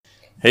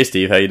Hey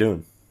Steve, how you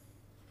doing?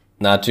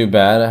 Not too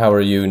bad. How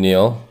are you,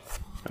 Neil?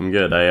 I'm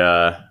good.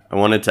 I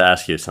wanted to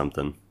ask you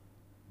something.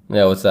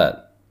 Yeah, what's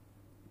that?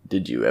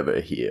 Did you ever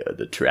hear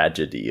the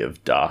tragedy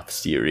of Darth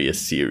Sirius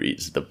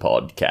series, the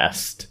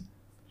podcast?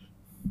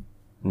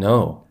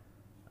 No.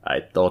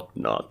 I thought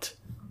not.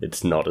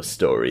 It's not a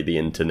story the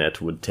internet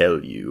would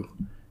tell you.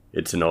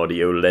 It's an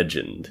audio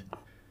legend.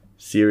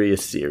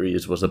 Sirius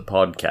Series was a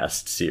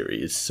podcast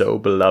series so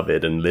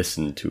beloved and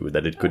listened to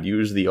that it could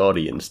use the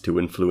audience to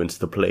influence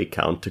the play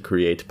count to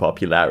create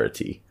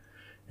popularity.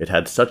 It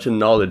had such a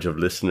knowledge of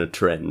listener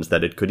trends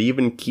that it could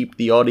even keep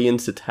the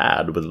audience it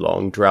had with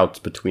long droughts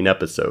between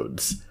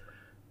episodes.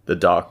 The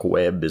dark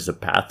web is a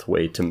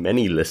pathway to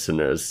many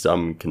listeners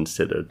some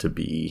consider to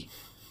be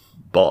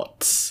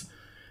bots.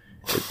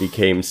 It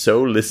became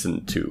so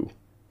listened to.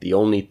 The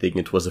only thing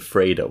it was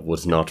afraid of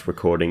was not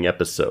recording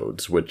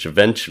episodes, which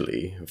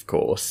eventually, of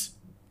course,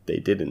 they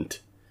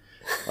didn't.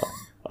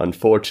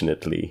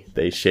 Unfortunately,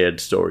 they shared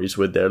stories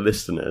with their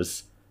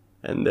listeners,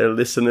 and their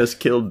listeners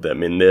killed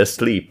them in their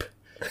sleep.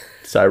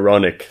 It's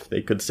ironic.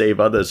 They could save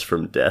others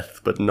from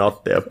death, but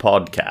not their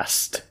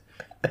podcast.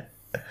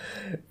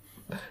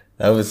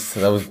 That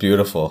was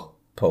beautiful.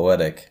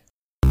 Poetic.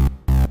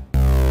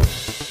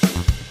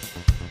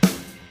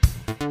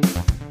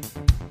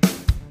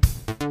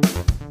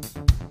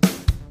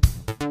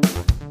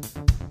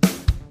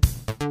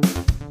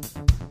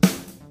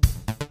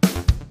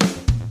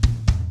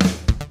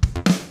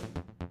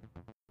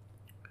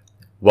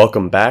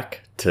 Welcome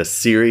back to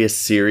Sirius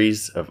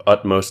Series of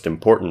Utmost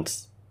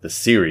Importance, the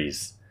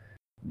series.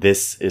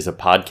 This is a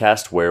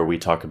podcast where we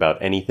talk about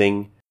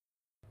anything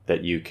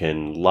that you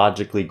can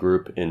logically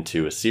group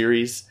into a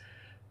series.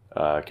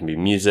 It can be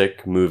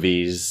music,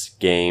 movies,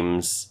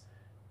 games,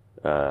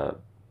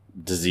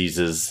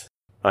 diseases.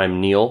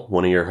 I'm Neil,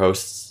 one of your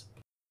hosts.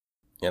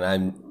 And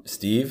I'm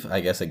Steve,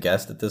 I guess a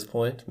guest at this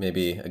point.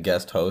 Maybe a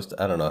guest host.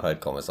 I don't know if I'd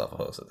call myself a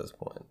host at this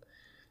point.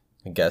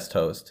 A guest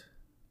host.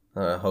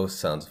 Host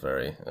sounds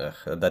very...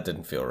 that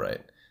didn't feel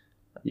right.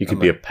 You could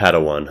be a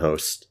Padawan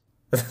host.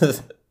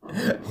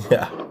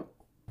 Yeah.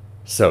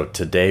 So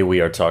today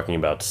we are talking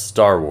about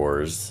Star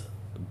Wars,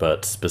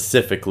 but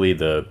specifically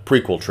the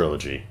prequel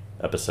trilogy,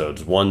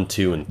 episodes 1,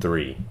 2, and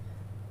 3.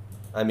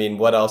 I mean,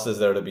 what else is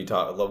there to be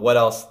what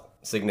else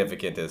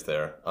significant is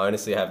there? I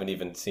honestly haven't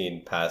even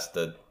seen past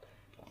the...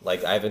 I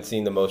haven't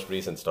seen the most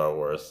recent Star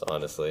Wars,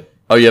 honestly.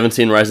 Oh, you haven't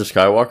seen Rise of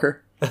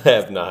Skywalker? I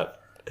have not.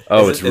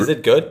 Oh, is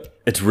it good?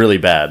 It's really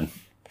bad.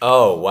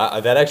 Oh, wow.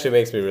 That actually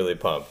makes me really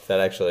pumped. That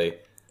actually...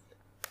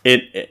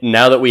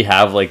 Now that we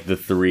have, the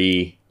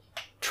three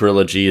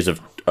trilogies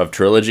of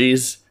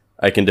trilogies,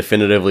 I can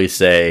definitively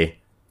say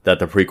that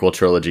the prequel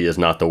trilogy is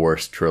not the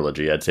worst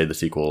trilogy. I'd say the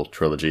sequel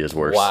trilogy is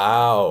worse.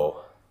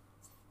 Wow.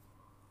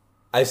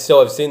 I've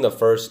seen the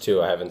first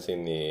two. I haven't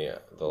seen the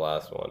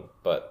last one.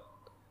 But,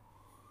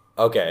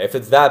 okay. If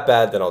it's that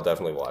bad, then I'll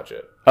definitely watch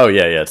it. Oh,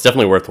 yeah. It's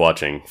definitely worth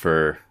watching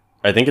for...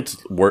 I think it's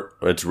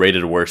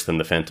rated worse than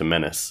The Phantom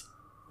Menace.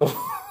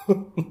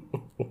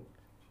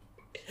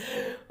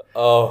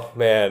 Oh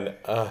man,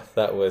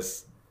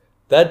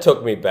 that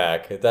took me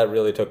back. That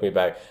really took me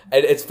back.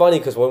 And it's funny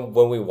because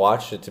when we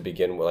watched it to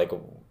begin with,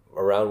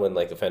 around when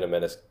The Phantom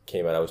Menace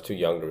came out, I was too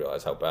young to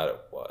realize how bad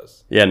it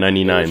was. Yeah,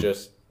 99.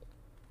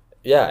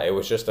 It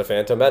was just The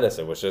Phantom Menace.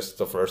 It was just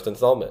the first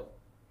installment.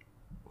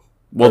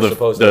 Well, the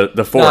fourth. Not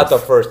the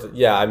first.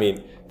 Yeah, I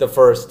mean the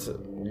first.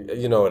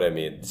 You know what I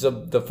mean. So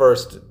the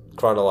first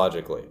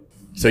chronologically.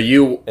 So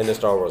you in the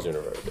Star Wars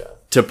universe, yeah.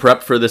 To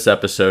prep for this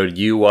episode,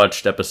 you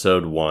watched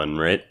episode 1,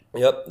 right?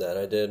 Yep, that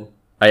I did.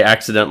 I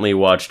accidentally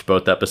watched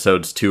both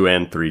episodes 2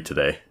 and 3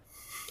 today.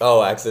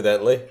 Oh,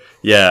 accidentally?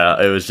 Yeah,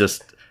 it was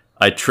just...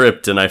 I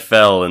tripped and I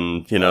fell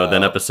and,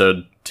 then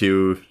episode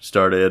 2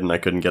 started and I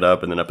couldn't get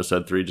up and then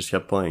episode 3 just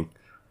kept playing.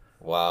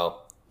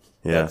 Wow.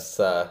 Yeah. That's,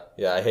 I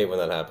hate when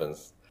that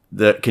happens.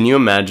 Can you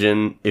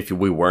imagine if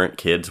we weren't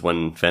kids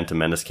when Phantom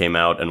Menace came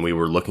out and we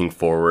were looking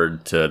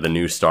forward to the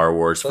new Star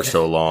Wars for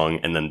so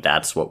long and then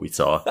that's what we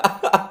saw?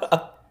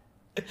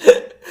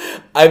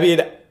 I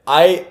mean,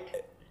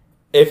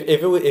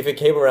 if it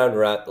came around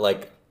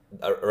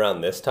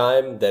around this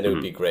time, then it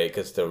would be great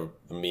because the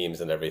memes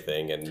and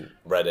everything and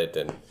Reddit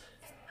and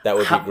that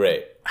would be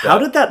great. How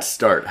did that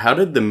start? How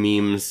did the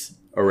memes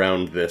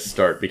around this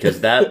start?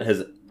 Because that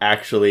has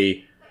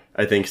actually,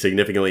 I think,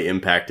 significantly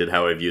impacted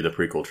how I view the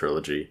prequel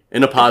trilogy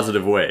in a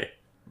positive way.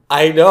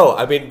 I know.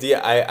 I mean,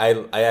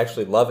 I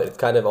actually love it. It's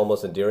kind of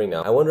almost endearing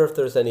now. I wonder if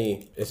there's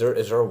is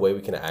there a way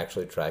we can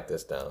actually track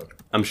this down?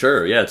 I'm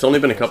sure. Yeah, it's only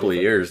been a couple of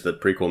years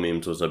that prequel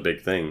memes was a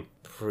big thing.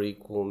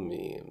 Prequel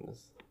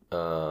memes.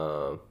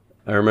 I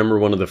remember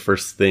one of the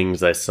first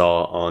things I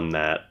saw on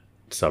that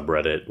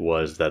subreddit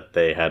was that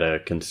they had a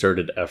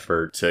concerted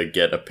effort to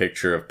get a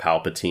picture of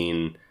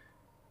Palpatine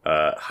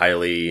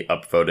highly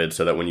upvoted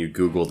so that when you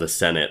Google the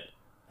Senate,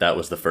 that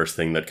was the first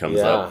thing that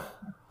comes up.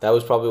 That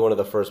was probably one of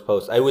the first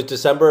posts. It was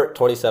December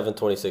 27,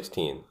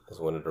 2016 is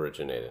when it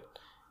originated.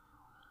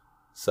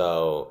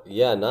 So,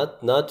 yeah,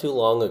 not too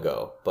long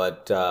ago.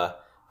 But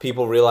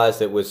people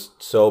realized it was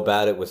so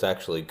bad it was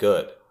actually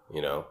good,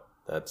 you know?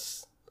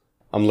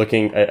 I'm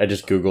looking. I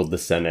just googled the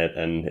Senate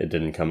and it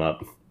didn't come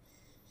up.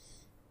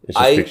 It's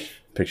just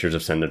pictures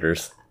of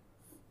senators.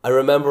 I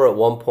remember at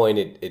one point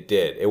it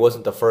did. It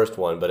wasn't the first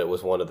one, but it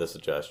was one of the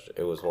suggestions.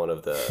 It was one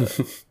of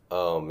the.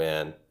 Oh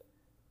man,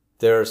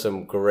 there are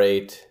some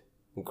great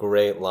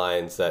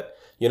lines that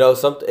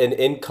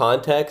in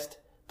context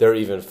they're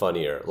even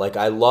funnier. Like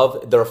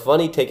they're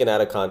funny taken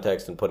out of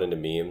context and put into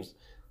memes,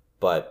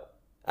 but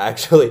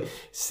actually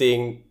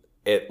seeing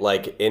it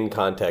like in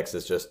context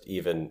is just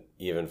even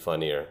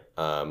funnier.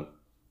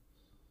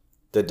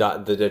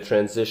 The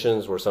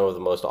transitions were some of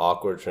the most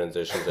awkward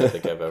transitions I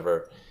think I've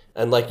ever.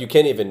 And like you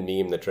can't even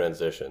meme the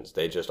transitions;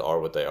 they just are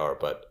what they are.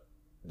 But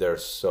they're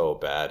so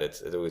bad.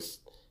 It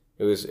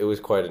was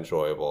quite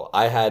enjoyable.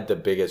 I had the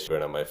biggest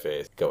grin on my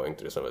face going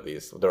through some of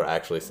these. They're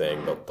actually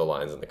saying the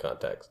lines in the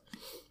context.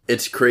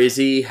 It's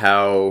crazy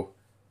how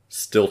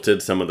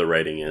stilted some of the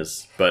writing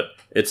is, but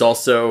it's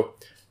also.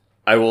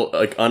 I will,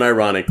 like,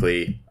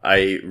 unironically,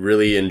 I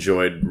really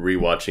enjoyed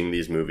rewatching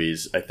these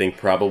movies. I think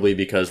probably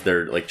because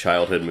they're, like,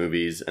 childhood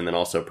movies, and then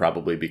also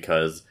probably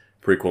because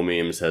prequel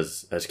memes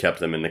has kept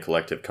them in the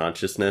collective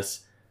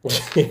consciousness.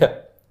 Yeah.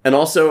 And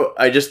also,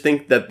 I just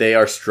think that they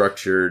are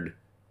structured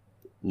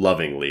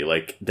lovingly.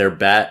 Like, they're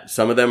bad.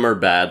 Some of them are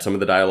bad. Some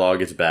of the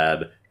dialogue is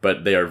bad.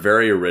 But they are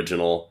very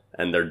original,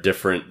 and they're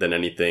different than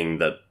anything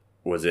that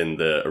was in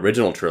the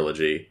original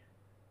trilogy.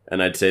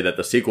 And I'd say that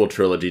the sequel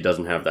trilogy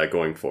doesn't have that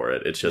going for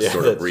it. It's just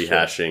sort of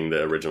rehashing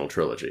the original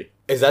trilogy.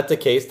 Is that the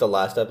case the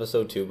last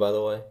episode too, by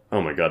the way?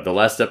 Oh my god, the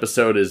last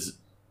episode is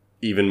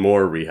even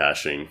more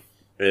rehashing.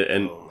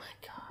 Oh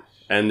my gosh.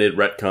 And it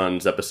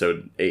retcons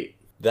episode 8.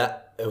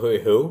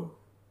 Wait, who?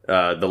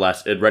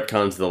 It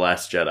retcons The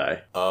Last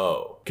Jedi.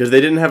 Oh. Because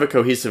they didn't have a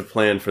cohesive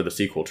plan for the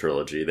sequel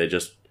trilogy. They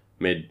just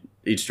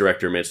each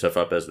director made stuff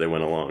up as they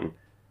went along.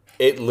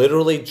 It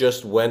literally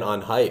just went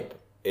on hype.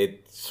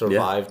 It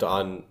survived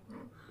on...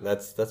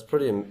 That's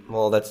pretty...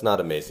 Well, that's not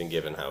amazing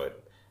given how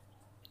it...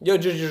 You're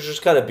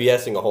just kind of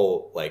BSing a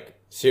whole, like,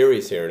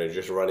 series here and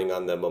just running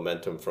on the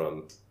momentum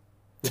from...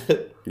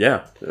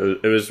 Yeah.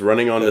 It was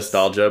running on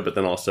nostalgia, but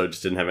then also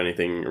just didn't have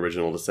anything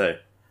original to say.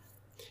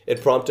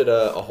 It prompted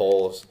a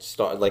whole...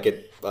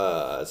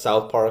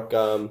 South Park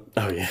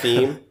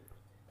theme.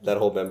 That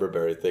whole member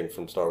berry thing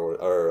from Star Wars...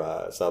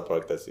 Or South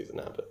Park that season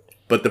happened.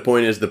 But the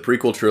point is, the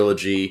prequel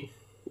trilogy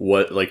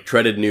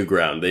treaded new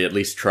ground. They at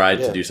least tried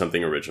to do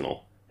something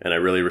original. And I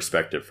really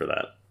respect it for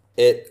that.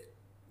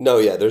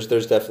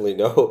 There's definitely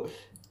no...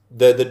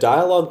 The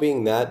dialogue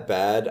being that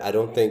bad, I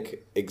don't think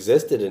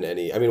existed in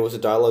any... I mean, was the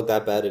dialogue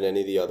that bad in any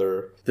of the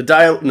other...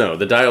 No,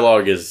 the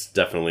dialogue is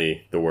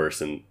definitely the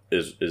worst and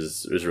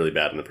is really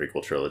bad in the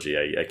prequel trilogy.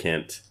 I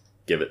can't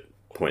give it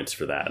points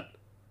for that.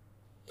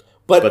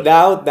 But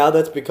now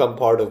that's become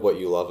part of what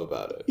you love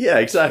about it. Yeah,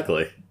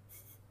 exactly.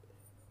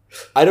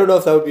 I don't know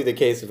if that would be the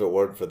case if it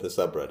weren't for the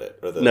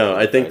subreddit.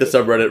 I think the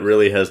subreddit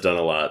really has done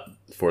a lot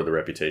for the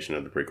reputation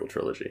of the prequel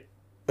trilogy.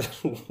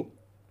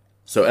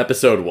 So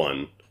episode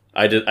 1.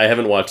 I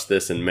haven't watched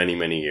this in many,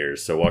 many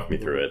years, so walk me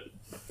through it.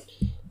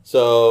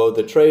 So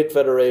the Trade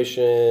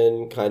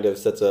Federation kind of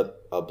sets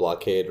up a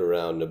blockade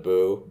around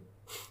Naboo.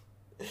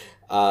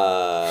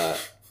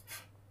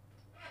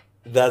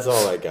 That's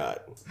all I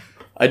got.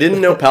 I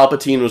didn't know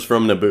Palpatine was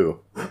from Naboo.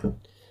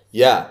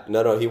 Yeah,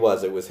 no, he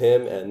was. It was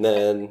him, and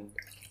then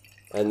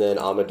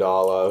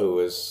Amidala, who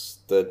was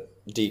the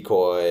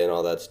decoy and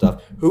all that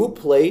stuff. Who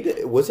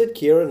played? Was it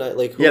Keira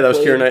Knightley? That was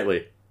Keira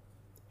Knightley.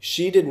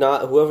 She did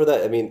not. Whoever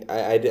that. I mean,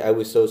 I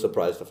was so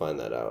surprised to find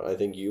that out. I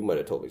think you might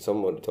have told me.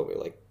 Someone told me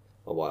like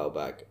a while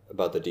back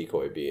about the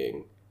decoy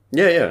being.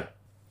 Yeah.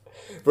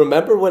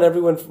 Remember when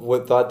everyone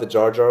thought the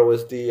Jar Jar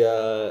was the...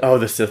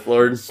 the Sith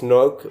Lord?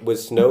 Snoke,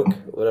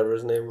 whatever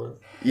his name was.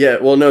 Yeah,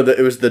 well, no, it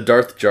was the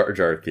Darth Jar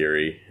Jar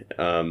theory,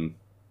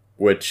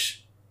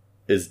 which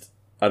is,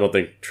 I don't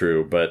think,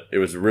 true, but it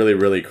was really,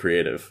 really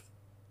creative.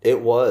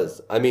 It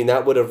was. I mean,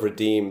 that would have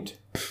redeemed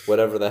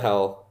whatever the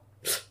hell...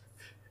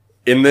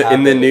 In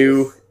the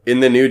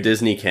new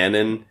Disney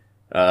canon,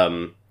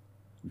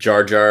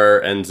 Jar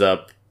Jar ends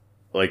up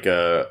like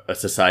a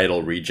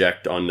societal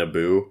reject on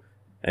Naboo.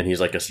 And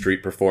he's like a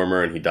street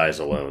performer, and he dies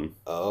alone.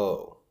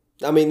 Oh,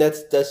 I mean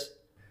that's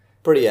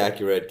pretty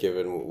accurate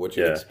given what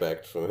you'd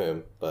expect from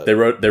him. But they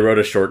wrote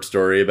a short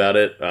story about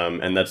it,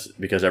 and that's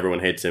because everyone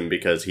hates him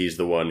because he's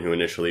the one who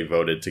initially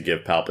voted to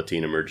give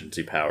Palpatine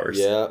emergency powers.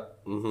 Yeah.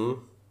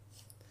 Mm-hmm.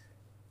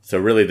 So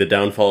really, the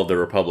downfall of the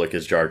Republic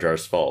is Jar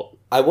Jar's fault.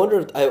 I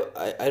wonder.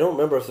 I don't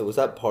remember if it was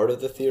that part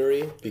of the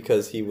theory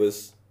because he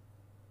was.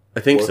 I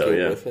think so.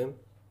 Yeah. With him.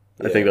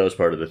 I think that was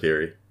part of the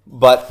theory.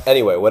 But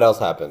anyway, what else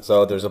happened?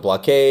 So there's a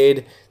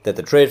blockade that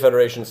the Trade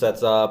Federation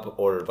sets up,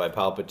 ordered by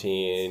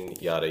Palpatine,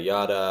 yada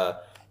yada.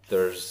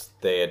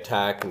 They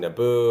attack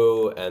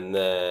Naboo, and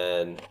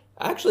then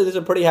actually there's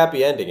a pretty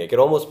happy ending. It could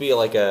almost be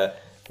like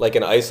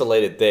an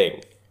isolated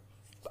thing.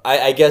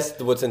 I guess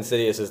what's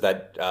insidious is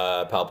that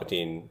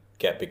Palpatine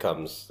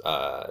becomes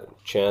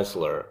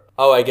Chancellor.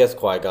 Oh, I guess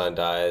Qui-Gon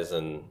dies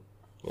and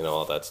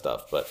all that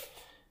stuff. But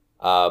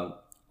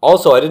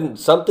Also,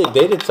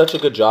 they did such a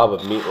good job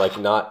of me like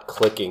not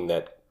clicking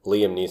that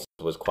Liam Neeson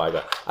was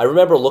Qui-Gon. I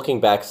remember looking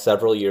back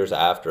several years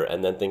after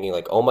and then thinking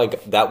like, oh my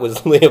god, that was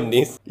Liam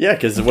Neeson. Yeah,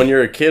 because when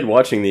you're a kid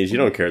watching these, you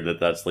don't care that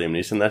that's Liam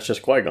Neeson. That's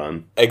just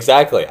Qui-Gon.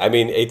 Exactly. I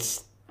mean,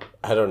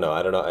 I don't know.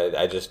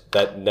 I just,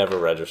 that never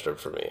registered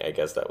for me. I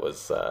guess that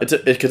was...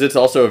 Because it's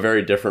also a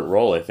very different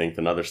role, I think,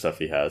 than other stuff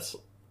he has.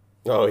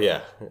 Oh,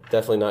 yeah.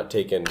 Definitely not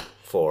Taken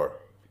 4.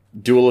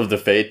 Duel of the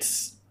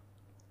Fates,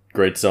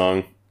 great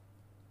song.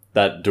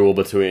 That duel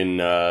between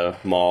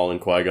Maul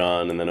and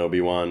Qui-Gon and then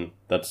Obi-Wan,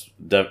 that's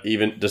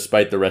even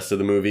despite the rest of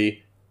the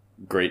movie,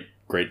 great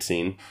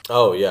scene.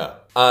 Oh, yeah.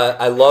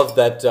 I love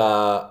that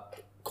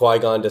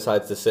Qui-Gon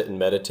decides to sit and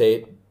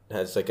meditate. It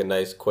has like a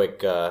nice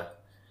quick...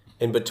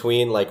 in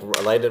between, like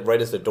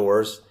right as the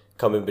doors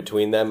come in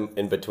between them,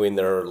 in between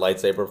their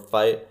lightsaber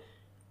fight,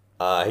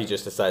 he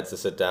just decides to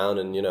sit down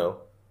and,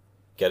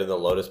 get in the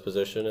lotus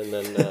position and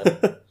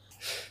then...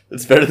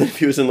 It's better than if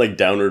he was in, like,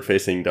 downward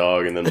facing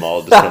dog and then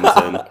Maul just comes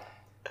in.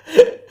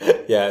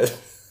 Yeah.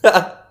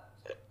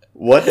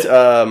 What,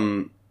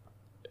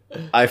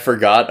 I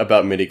forgot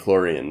about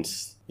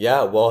midichlorians.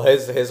 Yeah, well,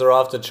 his are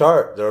off the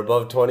chart. They're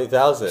above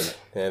 20,000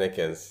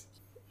 Anakin's.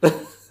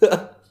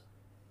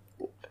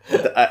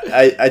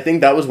 I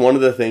think that was one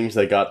of the things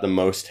that got the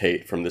most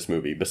hate from this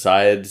movie,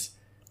 besides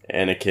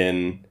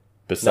Anakin,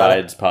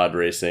 besides pod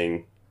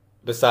racing.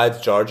 Besides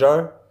Jar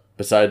Jar?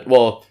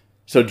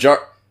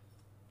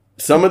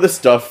 Some of the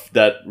stuff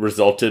that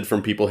resulted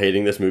from people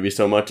hating this movie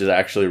so much is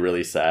actually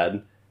really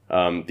sad.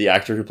 The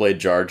actor who played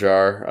Jar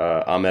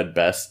Jar, Ahmed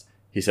Best,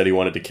 he said he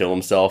wanted to kill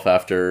himself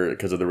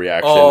because of the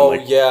reaction. Oh,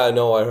 yeah,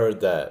 no, I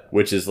heard that.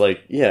 Which is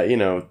like,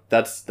 yeah,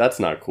 that's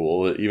not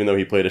cool. Even though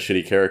he played a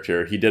shitty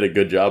character, he did a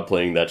good job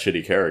playing that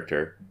shitty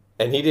character.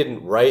 And he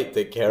didn't write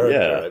the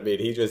character. Yeah. I mean,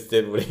 he just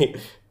did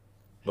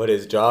what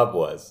his job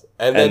was.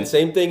 And then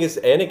same thing as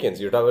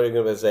Anakin's. You're not going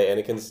to say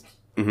Anakin's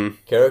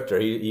character.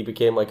 He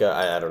became like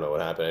I don't know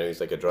what happened.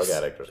 He's like a drug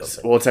addict or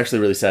something. Well, it's actually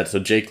really sad. So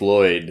Jake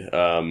Lloyd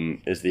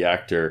is the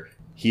actor.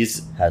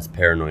 Has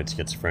paranoid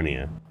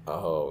schizophrenia.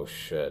 Oh,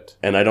 shit.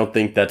 And I don't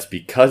think that's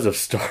because of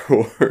Star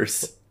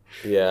Wars.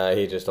 Yeah,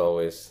 he just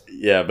always...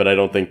 Yeah, but I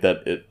don't think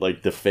that it,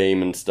 like, the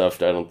fame and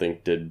stuff, I don't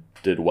think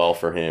did well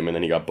for him. And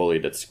then he got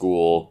bullied at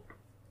school.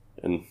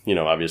 And,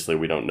 obviously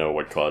we don't know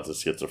what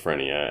causes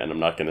schizophrenia. And I'm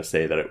not going to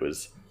say that it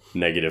was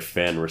negative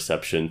fan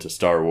reception to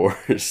Star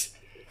Wars.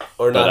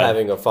 Or not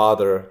having a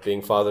father,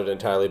 being fathered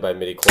entirely by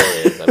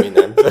midichlorians. I mean,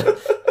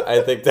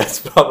 I think that's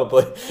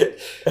probably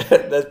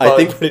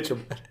pretty true.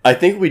 I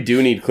think we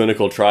do need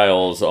clinical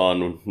trials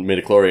on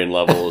midichlorian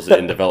levels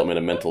in development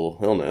of mental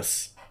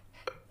illness.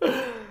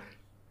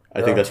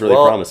 I think that's really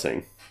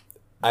promising.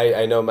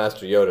 I know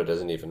Master Yoda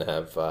doesn't even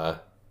have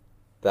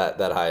that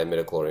high a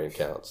midichlorian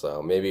count,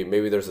 so maybe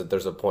there's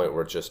a point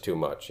where it's just too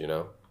much,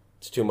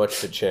 It's too much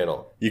to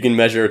channel. You can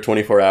measure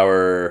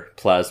 24-hour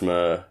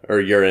plasma or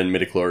urine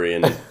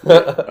midichlorian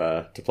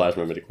to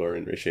plasma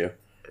midichlorian ratio.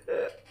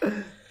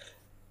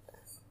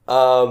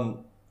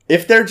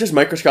 If they're just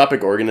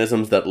microscopic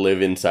organisms that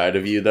live inside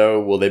of you,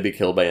 though, will they be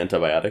killed by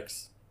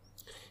antibiotics?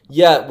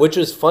 Yeah, which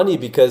is funny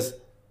because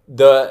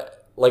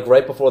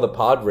right before the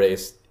pod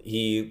race,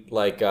 he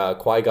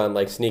Qui-Gon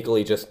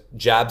sneakily just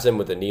jabs him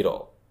with a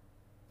needle,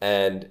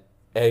 and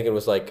Anakin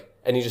was like,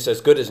 and he just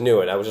says, "Good as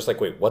new," and I was just like,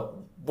 "Wait,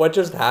 what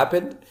just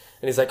happened?"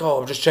 And he's like,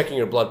 "Oh, I'm just checking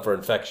your blood for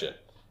infection."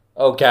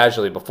 Oh,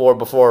 casually before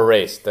a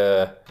race,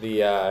 the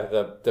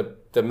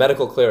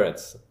medical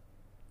clearance.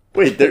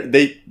 Wait,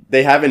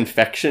 they have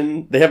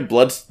infection? They have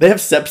they have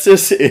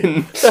sepsis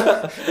in...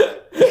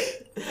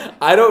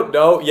 I don't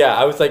know. Yeah,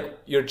 I was like,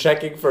 you're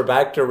checking for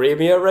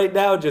bacteremia right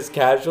now, just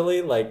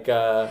casually?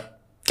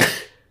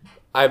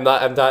 I'm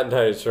not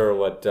entirely sure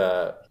what...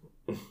 But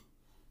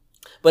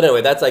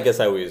anyway, that's, I guess,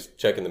 how he was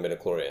checking the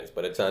midichlorians,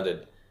 but it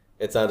sounded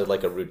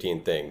like a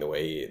routine thing, the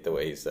way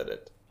he said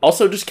it.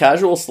 Also, just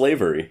casual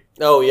slavery.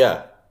 Oh,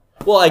 yeah.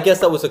 Well, I guess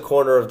that was a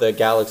corner of the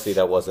galaxy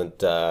that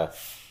wasn't...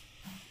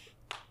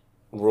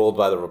 ruled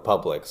by the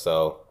Republic,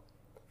 so...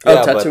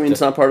 Yeah, Tatooine's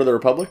not part of the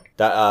Republic?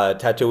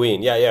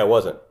 Tatooine, yeah, it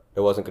wasn't.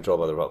 It wasn't controlled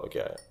by the Republic,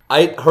 yeah.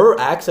 Her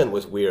accent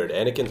was weird.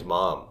 Anakin's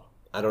mom.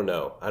 I don't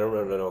know. I don't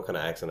really know what kind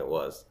of accent it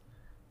was.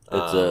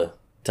 It's a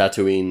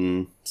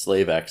Tatooine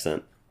slave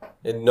accent.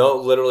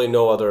 Literally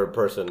no other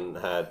person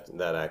had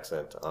that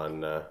accent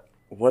on...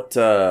 What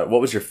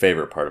was your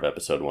favorite part of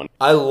episode 1?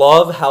 I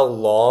love how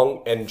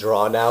long and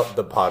drawn out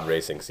the pod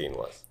racing scene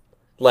was.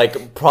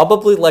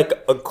 Probably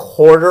a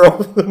quarter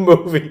of the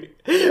movie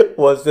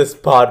was this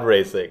pod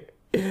racing.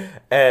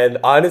 And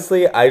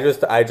honestly, I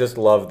just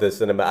love this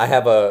cinema. I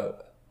have a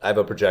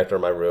projector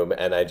in my room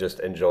and I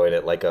just enjoyed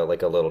it like a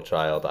little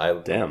child. I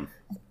loved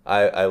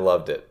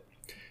it.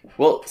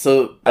 Well,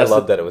 so I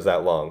loved that it was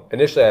that long.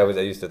 Initially I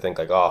used to think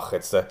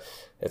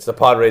it's the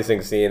pod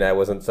racing scene. I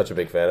wasn't such a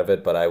big fan of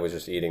it, but I was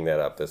just eating that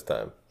up this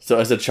time. So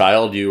as a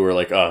child you were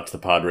like, "Oh, it's the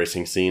pod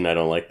racing scene. I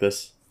don't like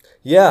this."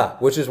 Yeah,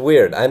 which is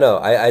weird. I know.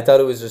 I thought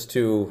it was just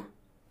too...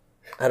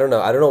 I don't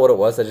know what it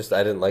was. I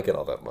didn't like it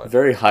all that much.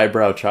 Very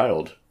highbrow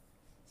child.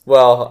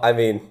 Well, I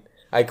mean,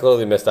 I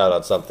clearly missed out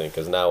on something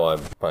because now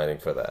I'm pining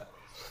for that.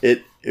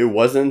 It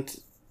wasn't.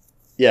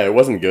 Yeah, it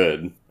wasn't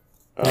good.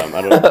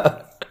 I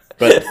don't.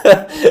 But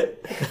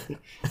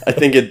I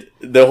think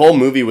the whole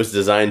movie was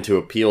designed to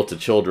appeal to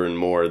children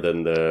more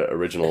than the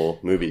original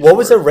movies. What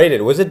was it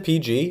rated? Was it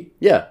PG?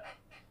 Yeah.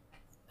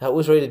 That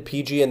was rated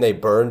PG, and they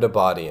burned a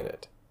body in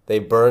it. They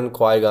burned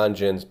Qui-Gon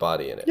Jinn's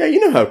body in it. Yeah, you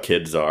know how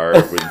kids are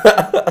with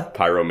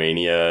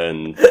pyromania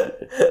and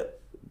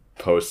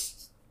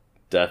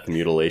post-death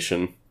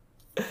mutilation.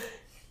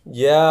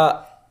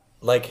 Yeah,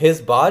 like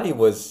his body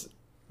was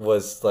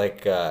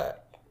like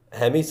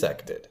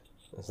hemisected.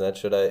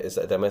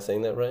 Am I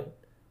saying that right?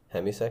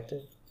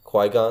 Hemisected?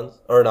 Qui-Gon's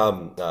or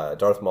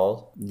Darth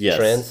Maul's? Yes.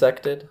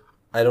 Transected?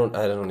 I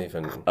don't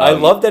even. I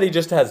love that he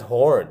just has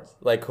horns.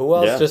 Like who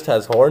else just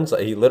has horns?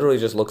 He literally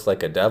just looks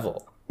like a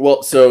devil.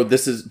 Well, so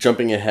this is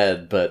jumping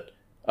ahead, but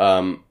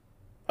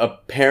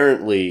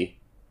apparently,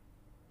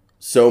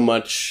 so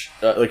much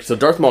so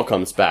Darth Maul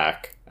comes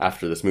back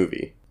after this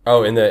movie.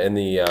 Oh,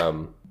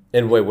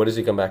 and wait, what does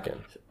he come back in?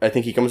 I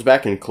think he comes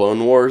back in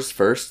Clone Wars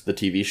first, the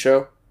TV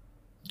show.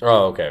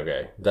 Oh,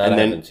 okay. That I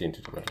haven't seen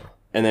too much.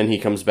 And then he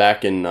comes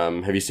back in.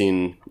 Have you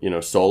seen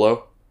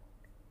Solo?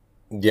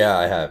 Yeah,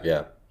 I have.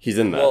 Yeah, he's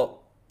in that.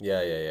 Well,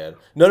 yeah.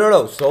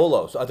 No.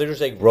 Solo. So I thought you were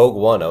saying Rogue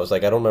One. I was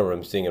like, I don't remember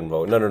him seeing in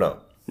Rogue.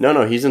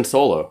 No. He's in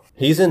Solo.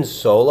 He's in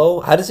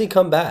Solo. How does he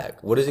come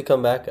back? What does he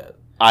come back at?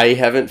 I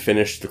haven't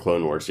finished the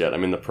Clone Wars yet.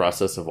 I'm in the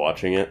process of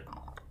watching it,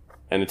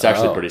 and it's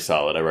actually pretty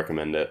solid. I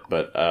recommend it.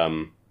 But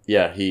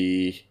yeah,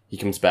 he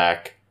comes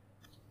back.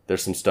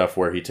 There's some stuff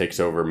where he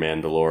takes over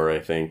Mandalore, I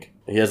think.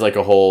 He has like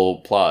a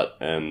whole plot,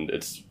 and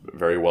it's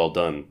very well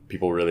done.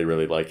 People really,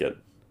 really like it.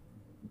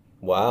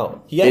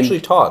 Wow. He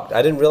actually talked.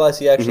 I didn't realize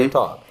he actually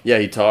talked. Yeah,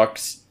 he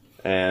talks.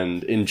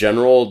 And in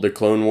general, the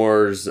Clone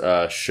Wars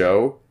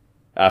show,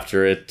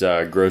 after it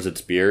grows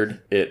its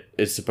beard,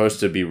 it's supposed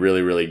to be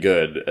really, really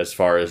good as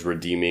far as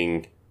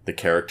redeeming the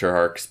character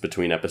arcs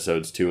between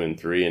episodes 2 and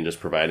 3 and just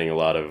providing a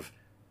lot of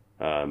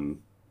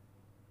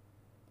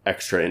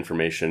extra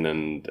information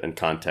and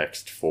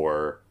context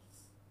for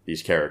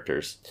these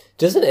characters.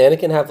 Doesn't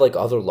Anakin have like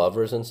other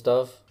lovers and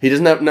stuff? He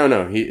doesn't have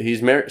no.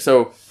 He's married.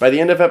 So by the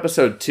end of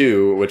episode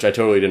 2, which I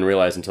totally didn't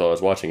realize until I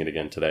was watching it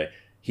again today,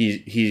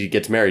 he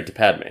gets married to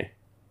Padme.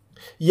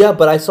 Yeah,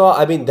 but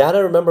I mean that I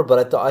remember,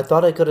 but I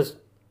thought I could have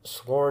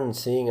sworn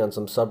seeing on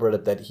some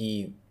subreddit that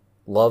he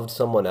loved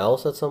someone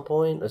else at some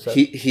point.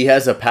 He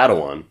has a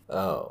Padawan.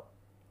 Oh.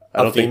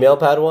 A female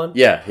Padawan?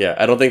 Yeah.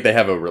 I don't think they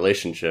have a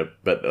relationship,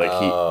 but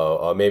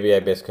like maybe I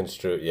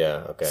misconstrued.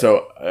 Yeah, okay.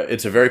 So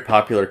it's a very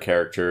popular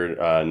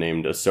character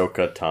named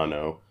Ahsoka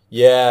Tano.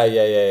 Yeah.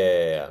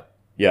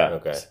 Yeah.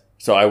 Okay.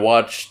 So I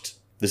watched.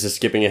 This is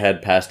skipping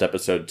ahead past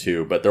episode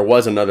 2, but there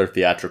was another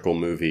theatrical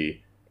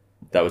movie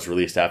that was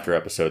released after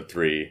episode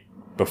 3,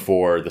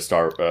 before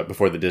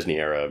the Disney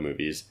era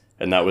movies,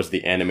 and that was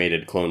the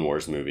animated Clone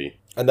Wars movie.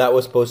 And that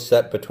was supposed to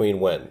set between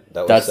when?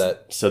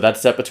 So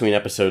that's set between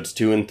episodes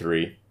 2 and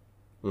 3.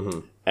 Mm-hmm.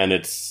 And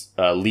it's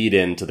lead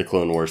in to the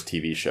Clone Wars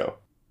TV show.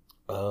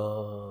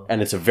 Oh.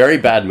 And it's a very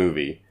bad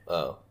movie.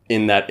 Oh.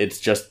 In that it's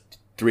just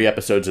 3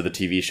 episodes of the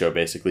TV show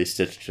basically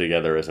stitched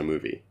together as a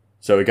movie.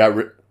 So it got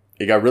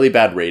really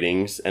bad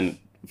ratings, and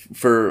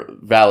for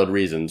valid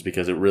reasons,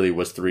 because it really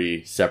was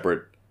 3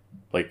 separate,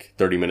 like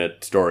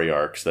 30-minute story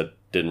arcs that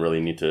didn't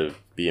really need to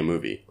be a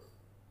movie.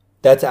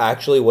 That's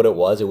actually what it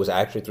was. It was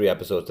actually 3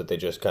 episodes that they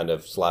just kind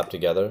of slapped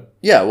together.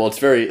 Yeah, well,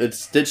 it's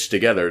stitched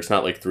together. It's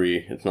not like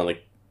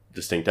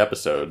distinct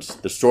episodes.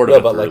 There's sort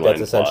of but like that's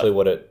essentially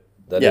plot.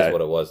 Is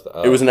what it was.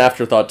 It was an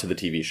afterthought to the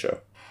TV show.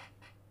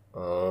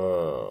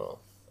 Oh,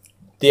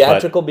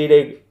 theatrical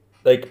meaning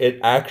like it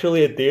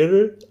actually in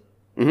theater.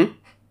 Mm-hmm.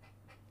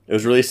 It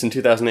was released in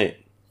 2008.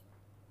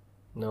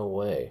 No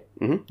way.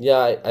 Mm-hmm.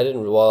 Yeah, I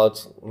didn't. Well,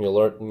 it's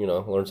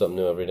learn something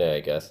new every day, I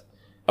guess.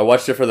 I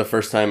watched it for the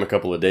first time a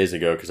couple of days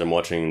ago because I'm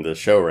watching the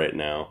show right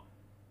now.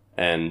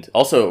 And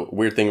also,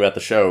 weird thing about the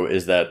show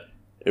is that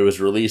it was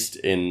released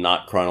in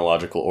not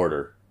chronological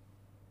order.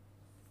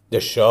 The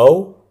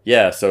show?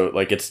 Yeah, so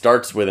like it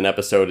starts with an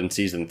episode in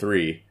season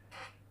 3,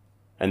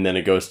 and then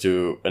it goes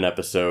to an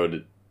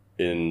episode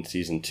in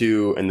season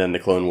 2, and then the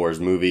Clone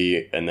Wars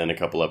movie, and then a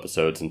couple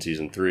episodes in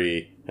season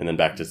 3, and then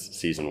back to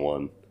season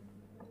 1.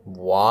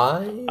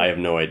 Why? I have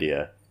no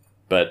idea.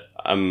 But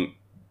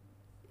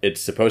it's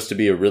supposed to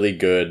be a really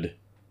good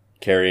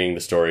carrying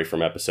the story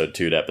from episode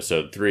 2 to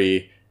episode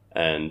 3,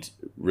 and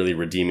really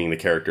redeeming the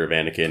character of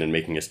Anakin and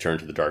making his turn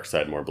to the dark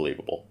side more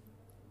believable.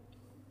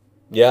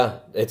 Yeah,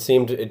 it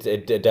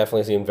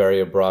definitely seemed very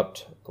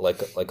abrupt.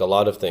 Like a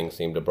lot of things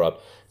seemed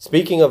abrupt.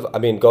 Speaking of, I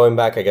mean, going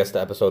back, I guess, to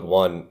episode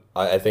 1,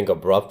 I think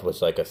abrupt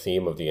was like a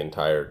theme of the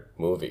entire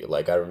movie.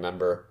 Like I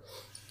remember,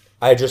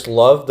 I just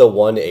love the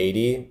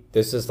 180.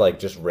 This is like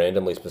just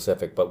randomly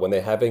specific, but when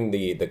they're having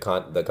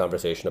the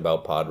conversation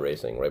about pod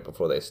racing right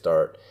before they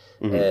start,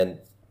 mm-hmm.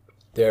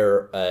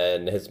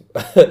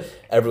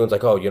 Everyone's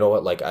like, oh, you know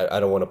what? Like I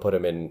don't want to put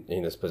him in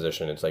this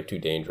position. It's like too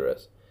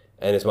dangerous.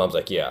 And his mom's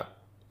like, yeah.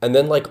 And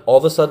then, like, all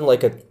of a sudden,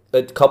 like,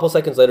 a couple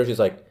seconds later, she's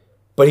like,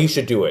 but he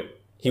should do it.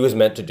 He was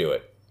meant to do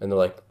it. And they're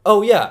like,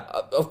 "Oh yeah,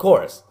 of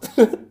course."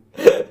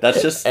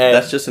 That's just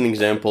an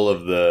example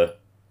of the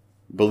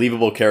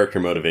believable character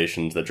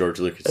motivations that George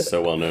Lucas is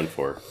so well known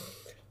for.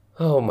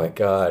 Oh my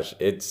gosh,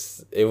 I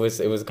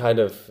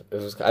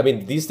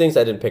mean, these things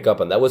I didn't pick up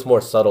on. That was more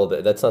subtle.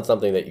 That's not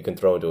something that you can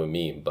throw into a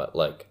meme, but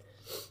like,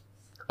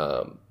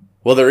 well,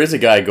 there is a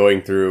guy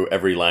going through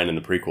every line in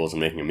the prequels and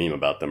making a meme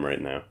about them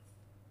right now.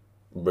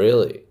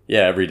 Really?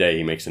 Yeah, every day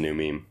he makes a new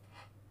meme.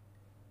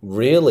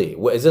 Really?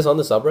 Is this on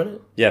the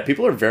subreddit? Yeah,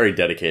 people are very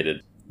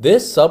dedicated.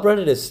 This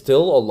subreddit is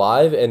still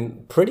alive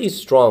and pretty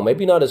strong.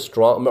 Maybe not as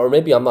strong, or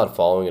maybe I'm not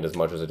following it as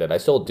much as it did. I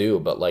still do,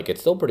 but like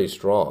it's still pretty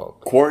strong.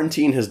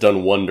 Quarantine has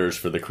done wonders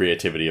for the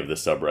creativity of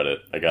this subreddit,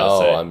 I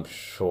gotta say. Oh, I'm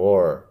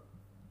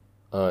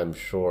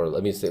sure.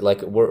 Let me see.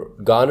 Like we're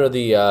gone are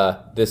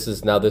the this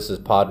is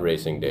pod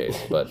racing days,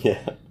 but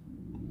Yeah.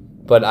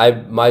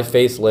 But my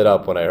face lit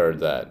up when I heard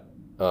that.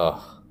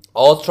 Ugh.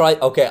 I'll try.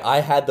 Okay,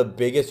 I had the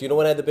biggest. You know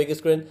when I had the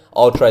biggest grin?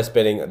 I'll try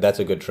spinning. That's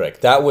a good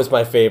trick. That was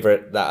my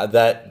favorite.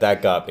 That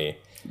got me.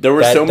 There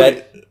were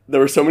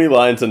so many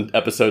lines in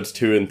episodes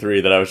 2 and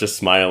 3 that I was just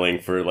smiling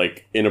for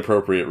like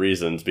inappropriate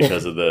reasons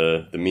because of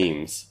the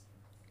memes.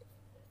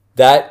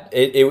 That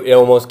it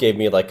almost gave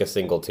me like a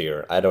single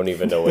tear. I don't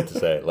even know what to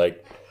say.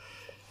 Like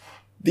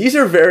these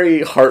are very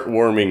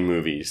heartwarming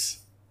movies.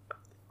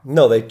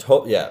 No,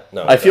 yeah.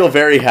 No, I felt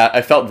very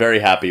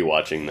happy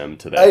watching them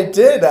today. I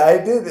did.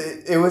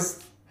 It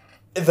was.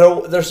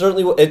 There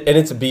certainly, and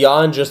it's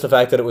beyond just the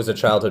fact that it was a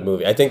childhood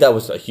movie. I think that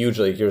was a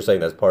hugely. You were saying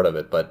that's part of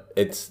it, but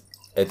it's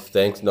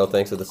thanks to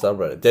the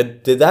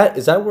subreddit.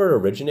 Is that where it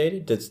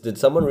originated? Did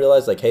someone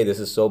realize like, hey, this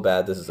is so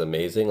bad, this is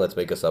amazing, let's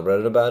make a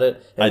subreddit about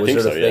it? And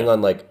was there a thing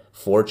on like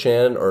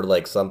 4chan or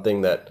like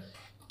something that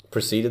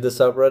preceded the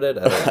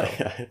subreddit? I don't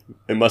know.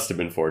 It must have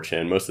been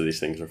 4chan. Most of these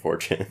things are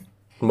 4chan.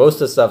 Most of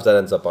the stuff that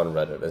ends up on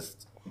Reddit is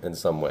in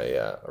some way,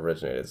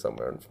 originated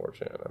somewhere in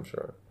 4chan, I'm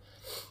sure.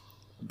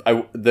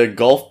 The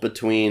gulf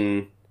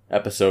between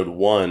episode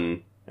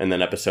 1 and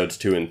then episodes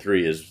 2 and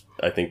 3 is,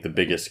 I think, the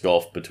biggest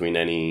gulf between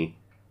any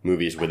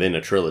movies within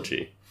a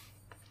trilogy.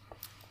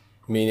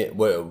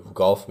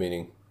 Gulf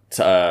meaning?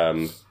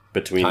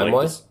 Between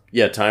time-wise?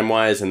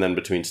 Time-wise, and then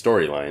between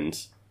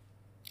storylines.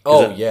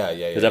 Yeah.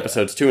 Because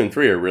episodes 2 and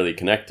 3 are really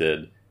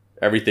connected.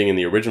 Everything in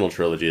the original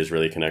trilogy is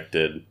really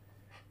connected.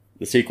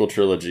 The sequel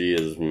trilogy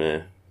is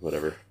meh,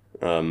 whatever.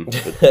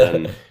 But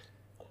then,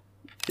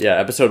 yeah,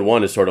 episode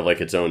 1 is sort of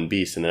like its own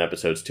beast, and then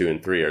episodes 2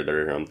 and 3 are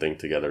their own thing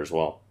together as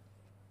well.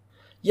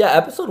 Yeah,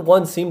 episode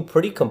 1 seemed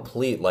pretty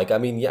complete. Like, I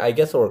mean, yeah, I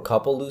guess there were a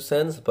couple loose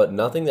ends, but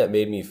nothing that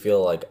made me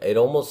feel like it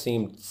almost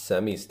seemed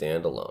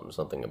semi-standalone,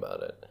 something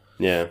about it.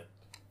 Yeah.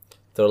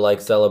 They're like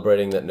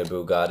celebrating that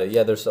Naboo got it.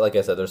 Yeah, there's, like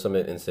I said, there's some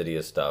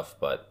Insidious stuff,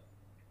 but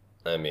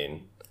I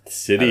mean,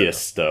 Insidious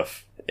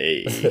stuff.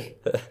 Hey.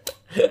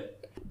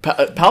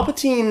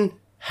 Palpatine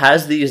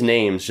has these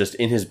names just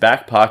in his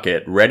back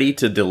pocket, ready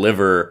to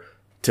deliver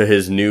to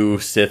his new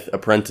Sith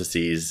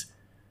apprentices.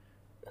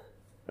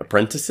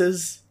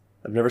 Apprentices?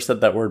 I've never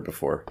said that word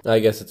before. I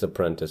guess it's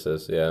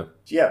apprentices, yeah.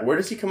 Yeah, where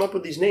does he come up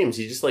with these names?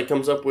 He just like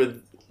comes up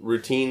with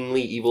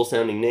routinely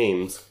evil-sounding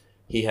names.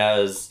 He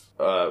has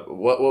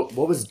what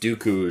was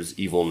Dooku's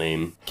evil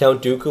name?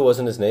 Count Dooku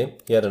wasn't his name?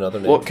 He had another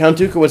name. Well, Count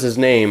Dooku was his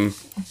name,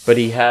 but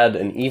he had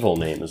an evil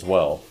name as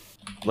well,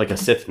 like a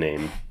Sith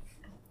name.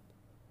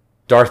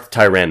 Darth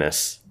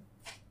Tyrannus.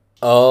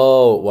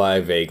 Oh, why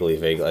vaguely.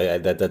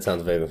 That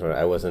sounds vaguely familiar.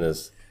 I wasn't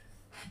as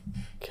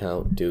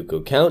Count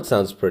Dooku. Count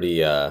sounds pretty.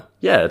 Yeah,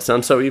 it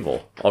sounds so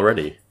evil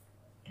already.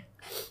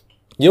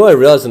 You know what I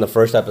realized in the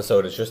first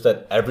episode? It's just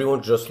that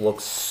everyone just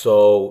looks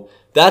so.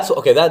 That's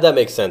okay. That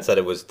makes sense. That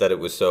it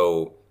was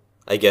so.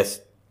 I guess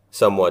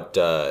somewhat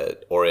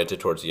oriented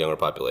towards the younger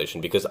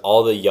population because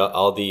all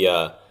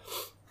the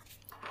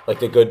like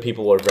the good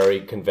people were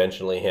very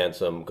conventionally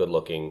handsome,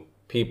 good-looking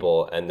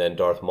people, and then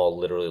Darth Maul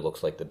literally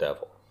looks like the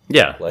devil.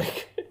 Yeah,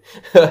 like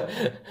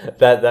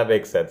that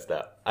makes sense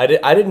now. I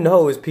didn't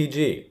know it was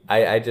PG.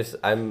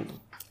 I'm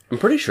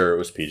pretty sure it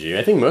was PG.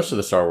 I think most of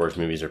the Star Wars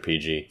movies are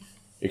PG,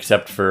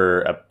 except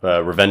for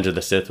Revenge of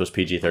the Sith was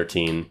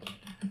PG-13.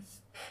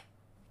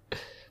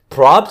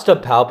 Props to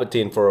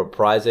Palpatine for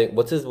reprising.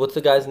 What's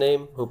the guy's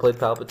name who played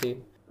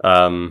Palpatine?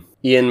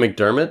 Ian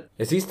McDermott.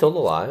 Is he still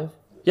alive?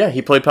 Yeah,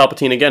 he played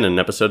Palpatine again in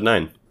episode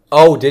 9.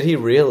 Oh, did he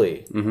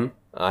really? Mm-hmm.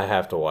 I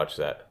have to watch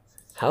that.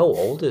 How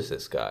old is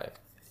this guy?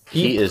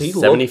 He is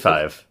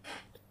 75.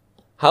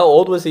 How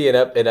old was he in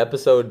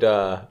episode...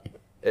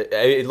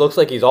 It looks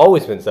like he's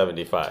always been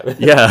 75.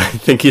 Yeah, I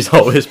think he's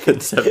always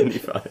been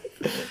 75.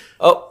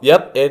 Oh,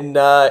 yep.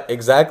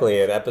 Exactly.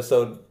 In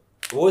episode...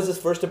 What was his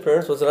first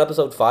appearance? Was it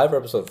episode 5 or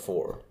episode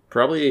 4?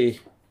 Probably...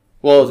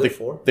 Well, was it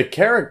 4? The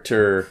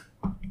character...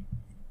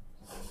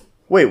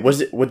 Wait,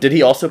 did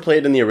he also play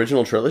it in the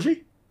original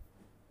trilogy?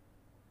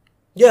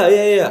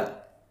 Yeah.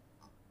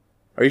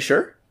 Are you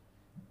sure?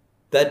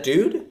 That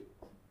dude?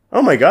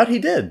 Oh my god, he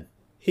did.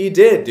 He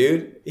did,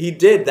 dude. He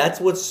did. That's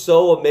what's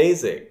so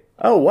amazing.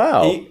 Oh,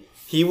 wow.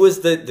 He was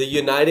the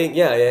uniting...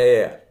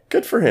 Yeah.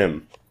 Good for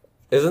him.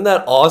 Isn't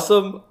that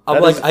awesome?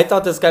 That I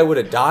thought this guy would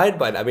have died,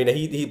 but I mean,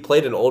 he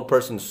played an old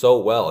person so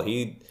well.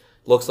 He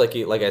looks like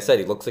like I said,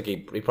 he looks like he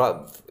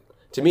probably,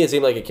 to me, it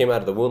seemed like he came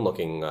out of the womb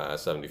looking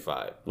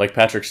 75. Like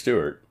Patrick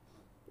Stewart.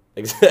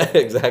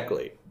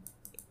 Exactly.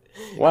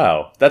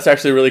 Wow, that's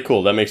actually really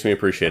cool. That makes me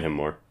appreciate him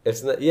more.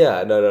 It's not,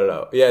 yeah,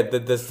 no. Yeah, the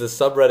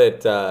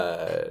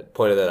subreddit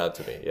pointed that out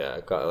to me. Yeah,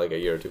 like a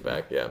year or two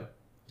back. Yeah.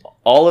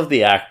 All of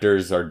the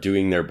actors are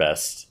doing their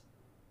best.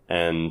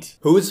 And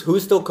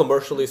who's still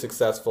commercially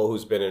successful?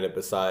 Who's been in it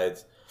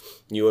besides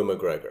Ewan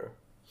McGregor?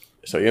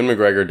 So Ewan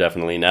McGregor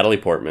definitely, Natalie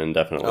Portman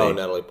definitely. Oh,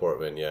 Natalie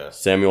Portman, yeah.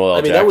 Samuel L.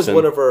 Jackson. That was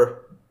one of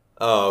her.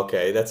 Oh,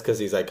 okay, that's because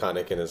he's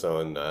iconic in his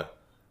own.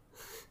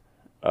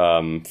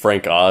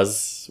 Frank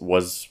Oz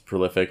was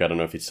prolific. I don't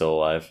know if he's still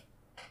alive.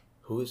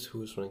 Who's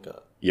Frank Oz?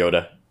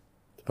 Yoda,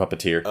 the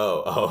puppeteer.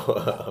 Oh,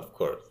 of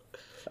course.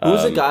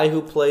 Who's the guy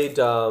who played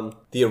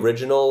the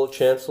original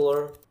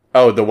Chancellor?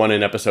 Oh, the one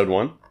in episode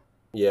 1?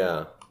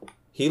 Yeah.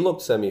 He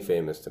looked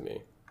semi-famous to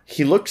me.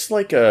 He looks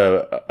like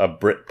a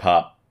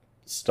Britpop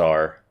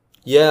star.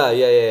 Yeah.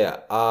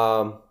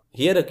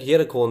 He had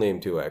a cool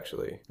name too,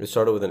 actually. It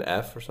started with an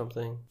F or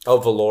something. Oh,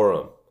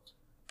 Valorum.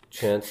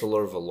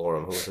 Chancellor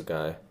Valorum. Who was the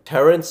guy?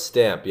 Terrence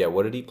Stamp. Yeah,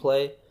 what did he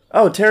play?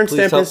 Oh, Terrence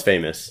Stamp is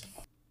famous.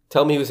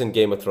 Tell me he was in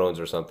Game of Thrones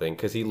or something,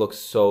 because he looks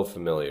so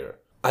familiar.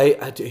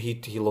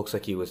 He looks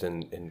like he was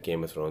in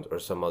Game of Thrones or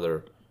some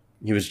other...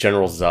 He was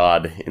General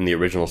Zod in the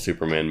original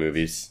Superman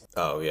movies.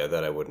 Oh, yeah,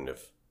 that I wouldn't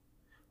have...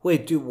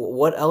 Wait, dude,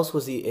 what else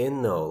was he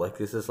in, though? Like,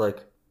 this is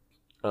like...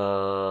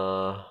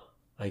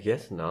 I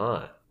guess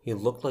not. He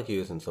looked like he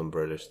was in some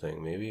British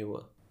thing. Maybe he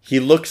was... He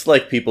looks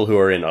like people who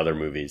are in other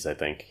movies, I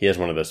think. He has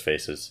one of those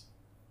faces.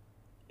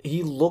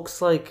 He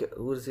looks like...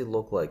 Who does he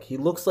look like? He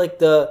looks like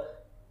the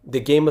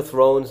Game of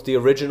Thrones, the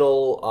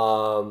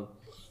original...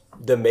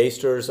 the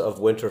Maesters of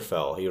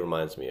Winterfell, he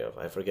reminds me of.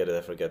 I forget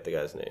the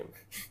guy's name.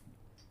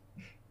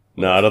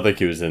 No, I don't think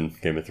he was in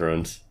Game of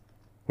Thrones,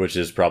 which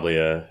is probably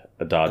a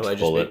dodged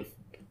bullet.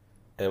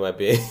 Am I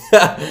being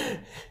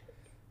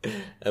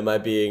am I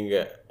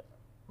being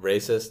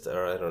racist,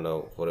 or I don't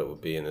know what it would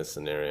be in this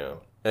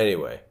scenario.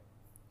 Anyway,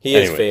 he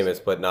is famous,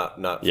 but not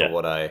for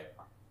what I.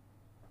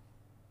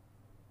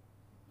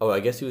 Oh, I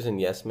guess he was in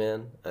Yes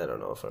Man. I don't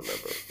know if I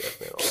remember Yes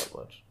Man all that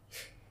much.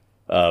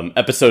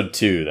 Episode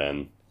 2,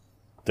 then.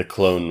 The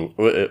Clone...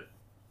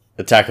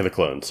 Attack of the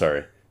Clones,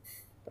 sorry.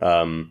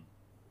 Not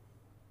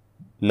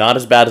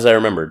as bad as I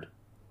remembered.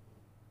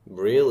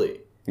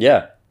 Really?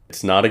 Yeah.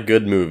 It's not a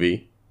good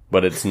movie,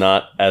 but it's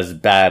not as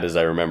bad as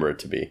I remember it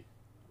to be.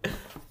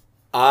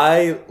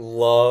 I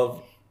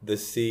love the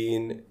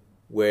scene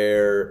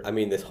where... I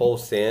mean, this whole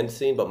sand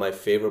scene, but my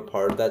favorite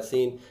part of that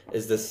scene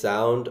is the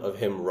sound of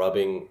him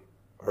rubbing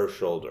her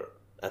shoulder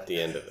at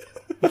the end of it.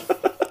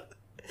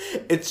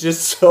 It's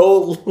just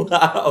so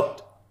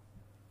loud.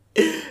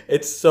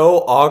 It's so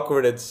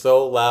awkward and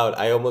so loud.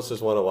 I almost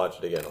just want to watch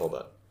it again. Hold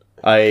on.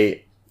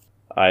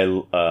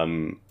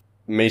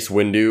 Mace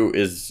Windu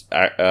is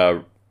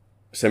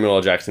Samuel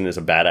L. Jackson is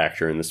a bad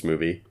actor in this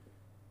movie.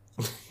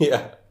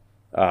 Yeah.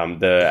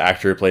 The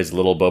actor who plays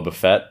Little Boba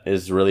Fett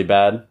is really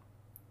bad.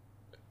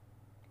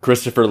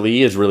 Christopher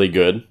Lee is really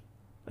good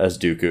as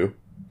Dooku.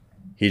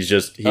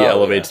 He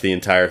elevates the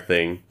entire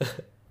thing.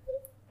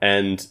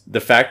 And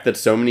the fact that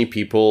so many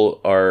people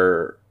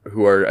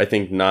who are I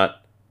think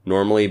not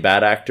normally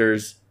bad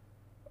actors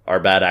are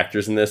bad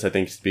actors in this, I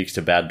think speaks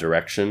to bad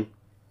direction.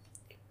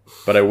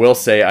 But I will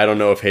say, I don't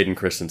know if Hayden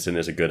Christensen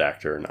is a good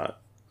actor or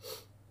not.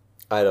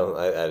 I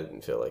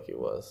didn't feel like he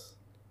was.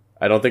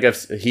 I don't think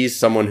he's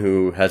someone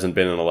who hasn't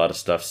been in a lot of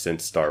stuff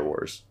since Star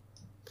Wars.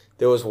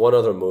 There was one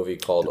other movie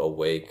called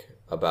Awake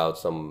about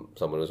someone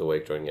who's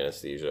awake during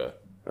anesthesia.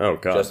 Oh,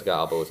 God. Jessica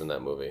Alba was in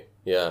that movie.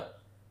 Yeah.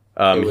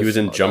 He was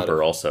in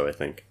Jumper also, I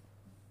think.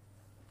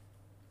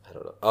 I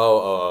don't know.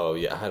 Oh,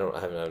 yeah.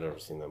 I've never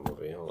seen that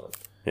movie. Hold on.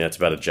 Yeah, it's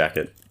about a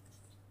jacket.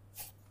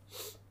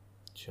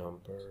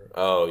 Jumper.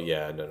 Oh,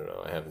 yeah.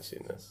 No. I haven't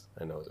seen this.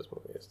 I know what this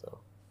movie is, though.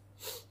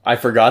 I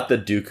forgot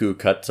that Dooku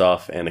cuts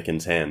off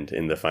Anakin's hand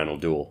in the final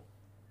duel.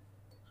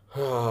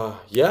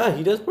 Yeah,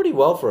 he does pretty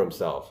well for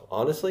himself.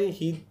 Honestly,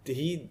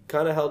 he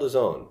kind of held his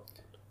own.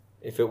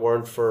 If it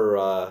weren't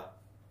for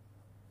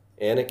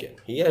Anakin,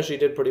 he actually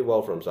did pretty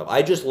well for himself.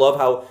 I just love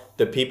how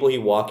the people he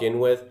walk in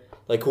with,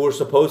 like who are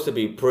supposed to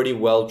be pretty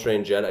well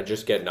trained Jedi,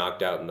 just get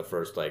knocked out in the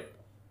first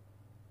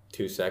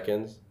 2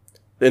 seconds.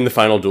 In the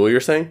final duel, you're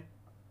saying?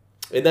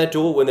 In that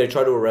duel, when they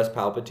try to arrest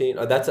Palpatine,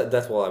 that's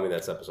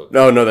episode 3.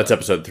 No, that's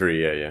episode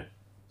 3. Yeah.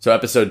 So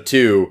episode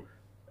 2,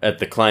 at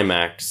the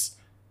climax,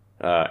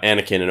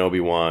 Anakin and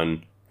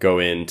Obi-Wan go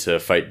in to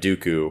fight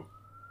Dooku,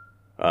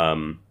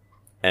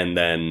 and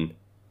then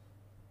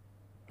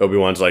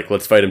Obi-Wan's like,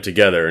 let's fight him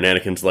together, and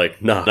Anakin's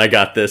like, nah, I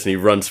got this, and he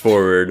runs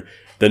forward.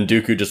 Then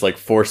Dooku just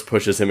force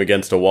pushes him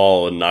against a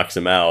wall and knocks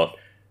him out.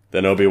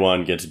 Then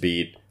Obi-Wan gets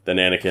beat. Then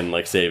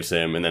Anakin saves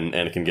him, and then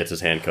Anakin gets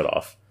his hand cut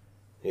off.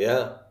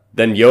 Yeah.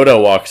 Then Yoda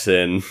walks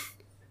in,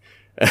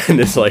 and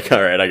is like,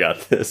 all right, I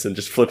got this, and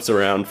just flips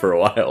around for a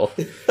while,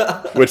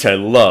 which I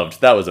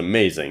loved. That was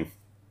amazing.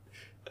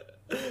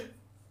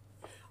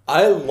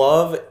 I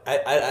love.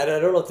 I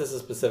don't know if this is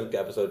specific to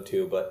episode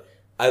 2, but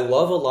I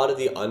love a lot of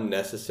the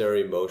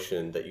unnecessary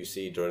motion that you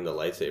see during the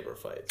lightsaber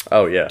fights.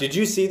 Oh yeah. Did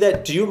you see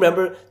that? Do you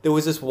remember there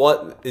was this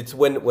one? It's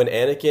when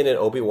Anakin and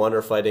Obi-Wan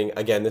are fighting.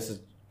 Again, this is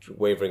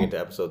wavering into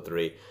episode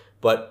 3.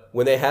 But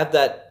when they have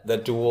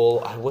that duel,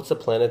 what's the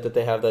planet that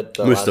they have that?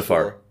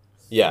 Mustafar.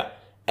 Yeah,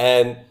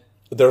 and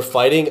they're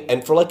fighting,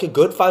 and for like a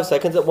good 5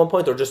 seconds at one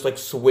point, they're just like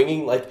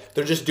swinging, like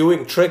they're just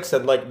doing tricks,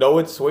 and like no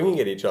one's swinging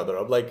at each other.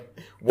 I'm like,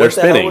 what they're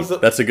spinning.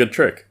 That's a good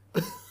trick.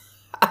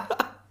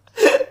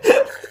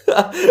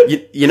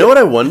 you know what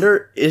I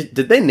wonder is,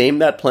 did they name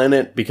that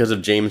planet because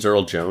of James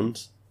Earl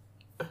Jones?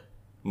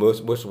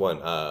 Which one?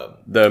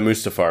 The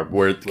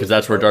Mustafar, because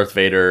that's where Darth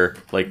Vader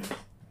like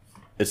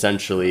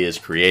essentially is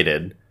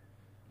created.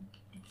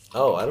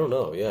 Oh, I don't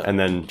know. Yeah, and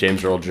then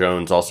James Earl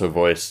Jones also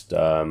voiced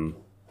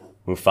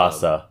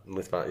Mufasa.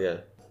 Yeah.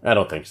 I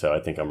don't think so. I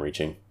think I'm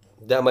reaching.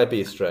 That might be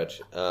a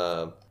stretch.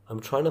 I'm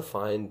trying to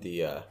find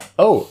the.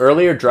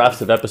 Earlier drafts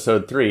of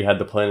episode 3 had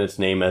the planet's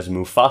name as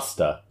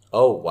Mufasta.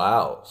 Oh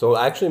wow! So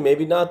actually,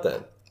 maybe not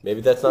then.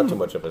 Maybe that's not too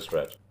much of a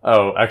stretch.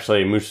 Oh,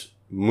 actually,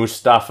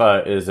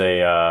 Mustafa is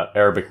a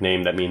Arabic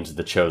name that means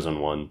the chosen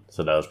one.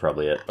 So that was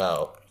probably it.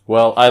 Oh.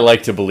 Well, I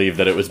like to believe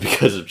that it was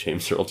because of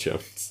James Earl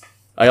Jones.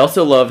 I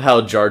also love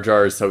how Jar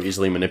Jar is so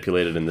easily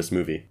manipulated in this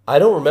movie. I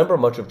don't remember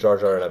much of Jar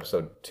Jar in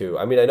episode 2.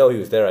 I mean, I know he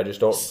was there. I just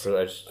don't.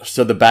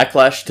 So the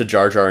backlash to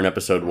Jar Jar in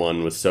episode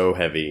 1 was so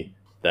heavy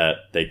that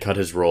they cut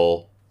his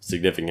role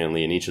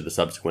significantly in each of the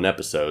subsequent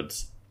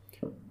episodes.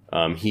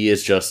 He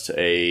is just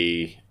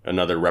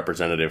another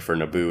representative for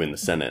Naboo in the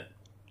Senate.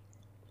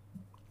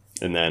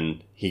 And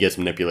then he gets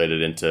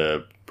manipulated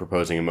into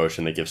proposing a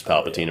motion that gives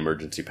Palpatine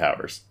emergency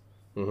powers.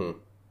 Mm-hmm.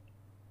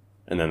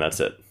 And then that's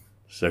it.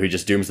 So he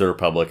just dooms the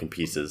Republic in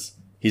pieces.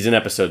 He's in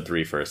episode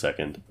 3 for a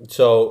second.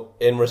 So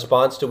in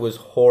response to his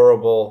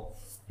horrible,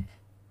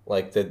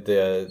 like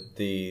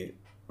the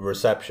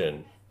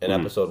reception in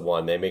episode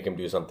 1, they make him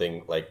do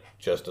something like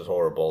just as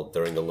horrible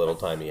during the little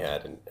time he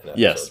had in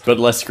episode 2. But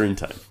less screen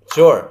time.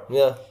 Sure,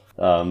 yeah.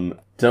 I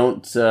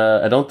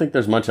don't think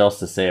there's much else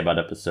to say about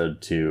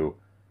episode 2.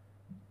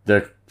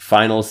 The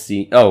final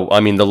scene...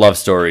 the love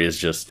story is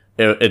just...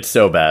 It's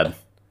so bad.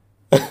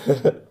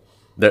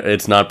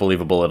 It's not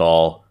believable at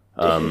all.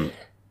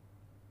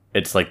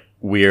 It's like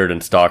weird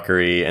and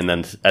stalkery, and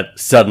then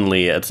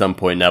suddenly at some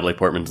point Natalie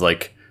Portman's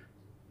like,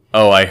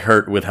 "Oh, I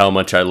hurt with how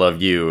much I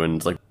love you," and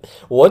it's like,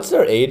 what's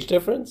their age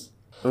difference?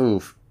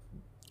 Oof.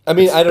 I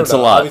mean, I don't know.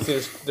 A lot.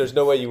 Obviously, there's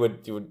no way you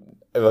would be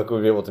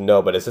able to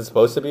know, but is it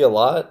supposed to be a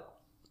lot?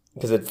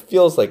 Because it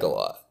feels like a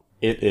lot.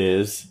 It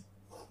is.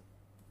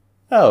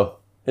 Oh,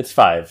 it's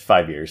 5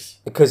 years.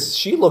 Because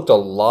she looked a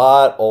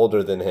lot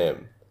older than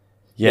him.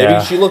 Yeah.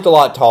 Maybe she looked a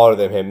lot taller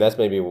than him. That's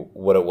maybe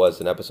what it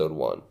was in episode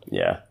 1.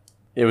 Yeah.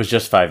 It was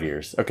just 5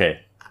 years.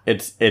 Okay.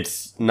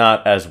 It's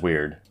not as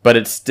weird. But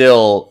it's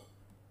still...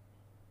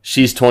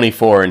 She's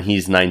 24 and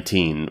he's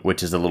 19,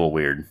 which is a little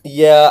weird.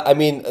 Yeah, I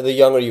mean, the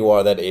younger you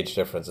are, that age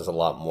difference is a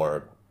lot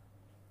more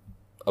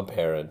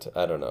apparent.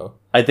 I don't know.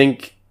 I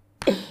think...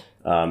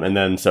 and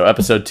then, so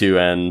episode 2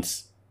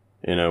 ends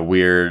in a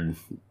weird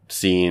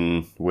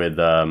scene with...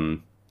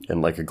 in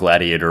like a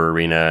gladiator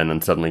arena, and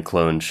then suddenly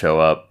clones show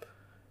up.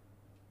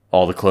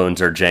 All the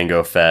clones are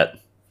Jango Fett.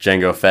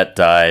 Jango Fett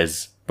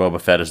dies.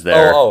 Boba Fett is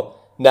there.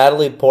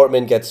 Natalie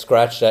Portman gets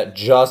scratched at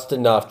just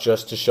enough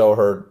just to show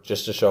her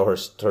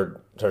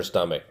her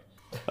stomach.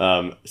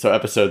 So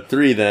episode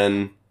 3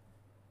 then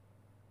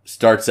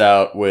starts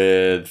out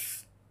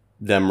with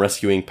them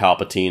rescuing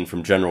Palpatine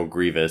from General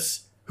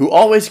Grievous, who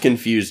always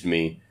confused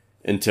me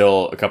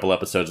until a couple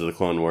episodes of the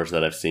Clone Wars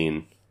that I've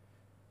seen.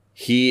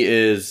 He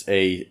is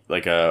a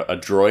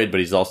droid, but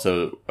he's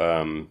also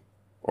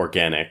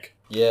organic.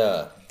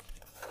 Yeah.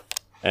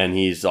 And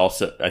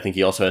I think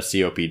he also has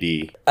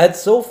COPD.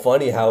 It's so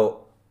funny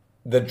how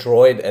the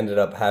droid ended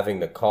up having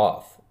the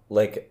cough.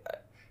 Like,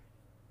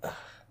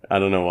 I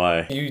don't know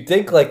why. You'd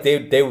think like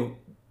there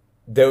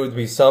would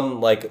be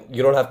some, like,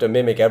 you don't have to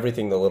mimic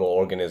everything the little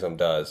organism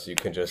does. You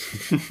can just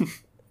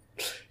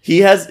He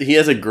has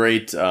a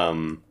great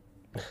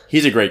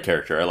he's a great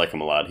character. I like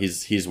him a lot.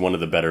 He's one of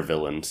the better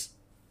villains.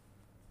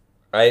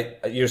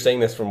 You're saying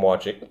this from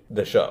watching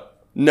the show?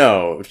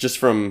 No, just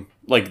from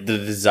like the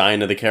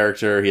design of the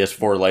character. He has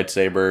 4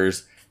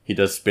 lightsabers. He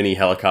does spinny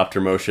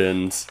helicopter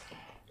motions.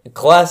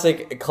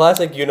 Classic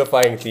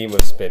unifying theme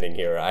of spinning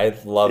here. I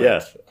love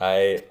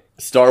it.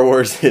 Star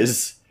Wars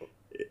is,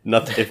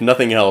 if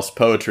nothing else,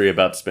 poetry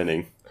about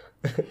spinning.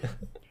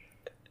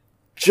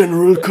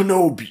 General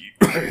Kenobi.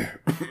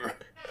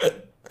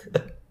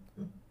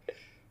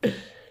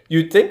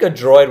 You'd think a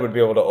droid would be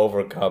able to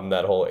overcome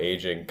that whole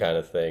aging kind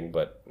of thing,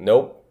 but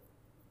nope.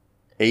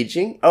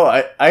 Aging?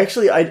 Oh,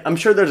 I'm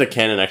sure there's a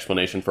canon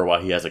explanation for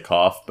why he has a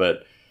cough,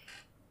 but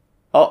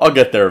I'll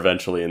get there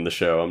eventually in the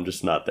show. I'm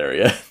just not there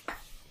yet.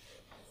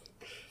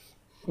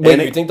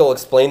 Wait, you think they'll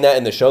explain that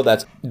in the show?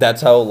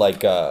 That's how,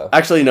 like...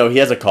 Actually, no, he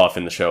has a cough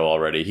in the show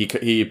already.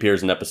 He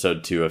appears in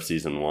episode 2 of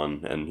season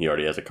 1, and he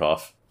already has a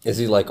cough. Is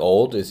he, like,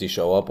 old? Does he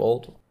show up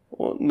old?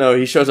 Well, no,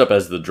 he shows up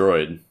as the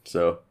droid,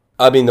 so...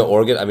 I mean,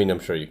 I'm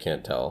sure you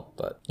can't tell,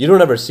 but you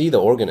don't ever see the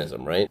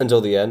organism, right?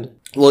 Until the end.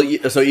 Well,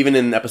 so even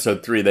in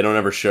episode 3, they don't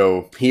ever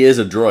show... He is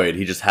a droid.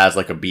 He just has,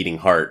 like, a beating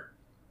heart.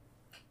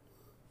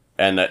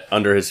 And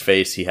under his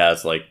face, he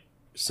has, like,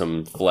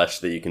 some flesh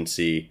that you can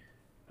see.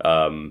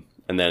 And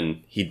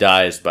then he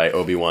dies by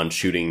Obi-Wan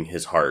shooting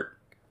his heart.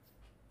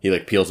 He,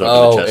 like, peels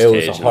open the chest cage. Oh,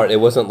 it was a heart. It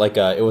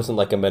wasn't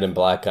like a Men in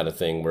Black kind of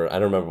thing where... I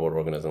don't remember what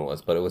organism it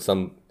was, but it was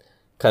some...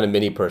 kind of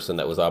mini person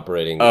that was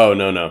operating. Oh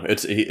no!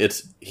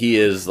 He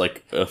is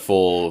like a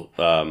full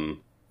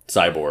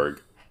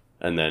cyborg,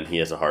 and then he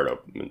has a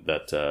heart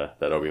that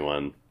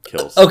Obi-Wan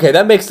kills. Okay,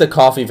 that makes the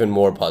cough even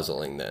more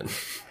puzzling. Then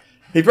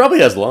he probably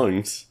has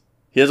lungs.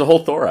 He has a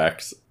whole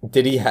thorax.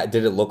 Did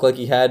it look like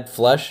he had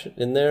flesh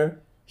in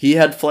there? He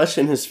had flesh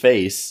in his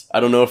face.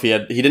 I don't know if he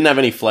didn't have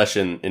any flesh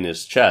in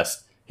his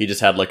chest. He just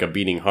had like a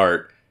beating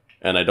heart,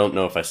 and I don't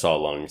know if I saw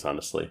lungs,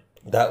 honestly.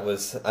 That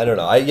was, I don't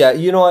know.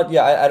 You know what?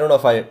 Yeah, I don't know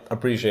if I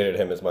appreciated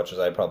him as much as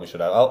I probably should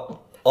have.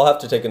 I'll have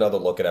to take another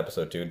look at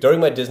episode 2. During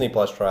my Disney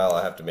Plus trial,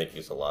 I have to make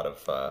use a lot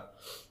of.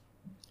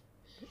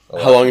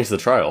 How long is the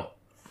trial?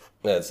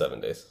 Yeah, it's 7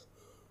 days.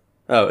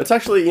 Oh, it's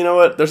actually, you know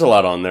what? There's a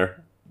lot on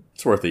there.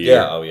 It's worth a year.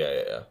 Yeah. Oh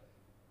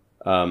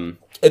yeah.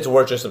 It's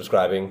worth just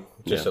subscribing,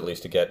 at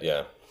least to get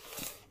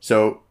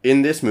So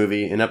in this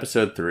movie, in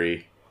episode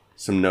 3,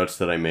 some notes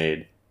that I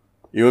made.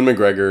 Ewan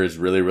McGregor is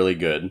really, really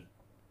good.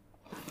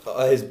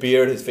 His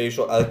beard, his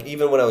facial, like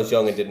even when I was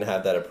young and didn't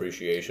have that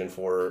appreciation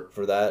for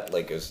that,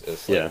 like is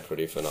like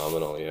pretty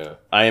phenomenal. Yeah,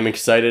 I am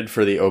excited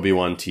for the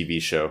Obi-Wan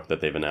TV show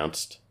that they've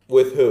announced.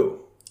 With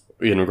who?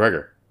 Ian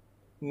McGregor.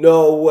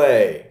 No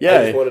way. Yeah,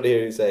 I just wanted to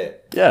hear you say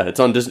it. Yeah, it's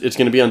on. It's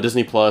going to be on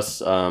Disney Plus.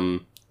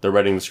 They're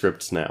writing the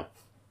scripts now.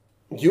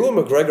 Ewan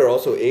McGregor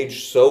also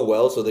aged so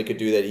well, so they could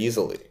do that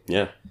easily.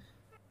 Yeah,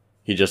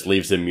 he just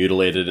leaves him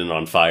mutilated and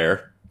on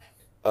fire.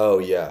 Oh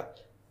yeah,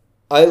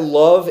 I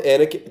love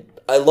Anakin.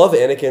 I love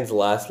Anakin's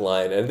last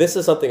line, and this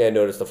is something I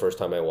noticed the first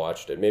time I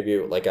watched it. Maybe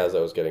like as I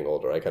was getting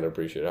older, I kind of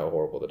appreciated how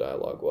horrible the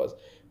dialogue was.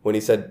 When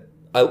he said,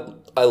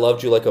 I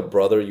loved you like a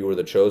brother, you were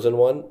the chosen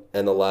one,"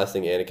 and the last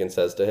thing Anakin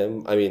says to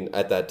him, I mean,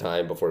 at that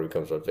time, before he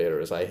becomes Darth Vader,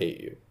 is, "I hate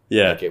you."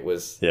 Yeah. Like it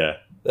was... Yeah.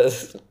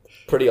 That's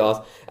pretty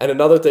awesome. And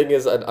another thing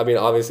is, I mean,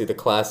 obviously the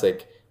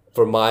classic,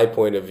 from my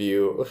point of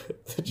view,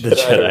 the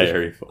Jedi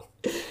are evil.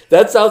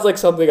 That sounds like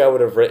something I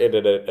would have written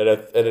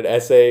in an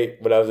essay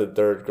when I was in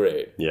 3rd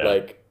grade. Yeah.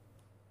 Like...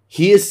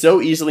 He is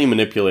so easily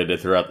manipulated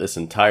throughout this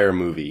entire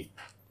movie.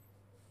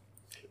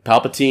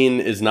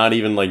 Palpatine is not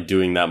even, like,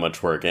 doing that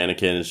much work.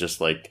 Anakin is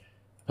just, like...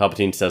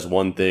 Palpatine says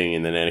one thing,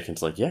 and then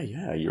Anakin's like,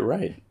 yeah, you're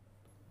right.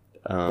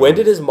 When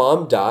did his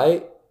mom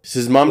die?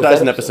 His mom dies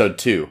in episode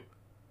 2.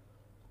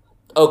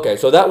 Okay,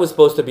 so that was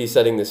supposed to be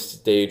setting the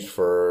stage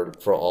for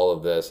all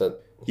of this.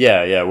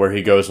 Yeah, where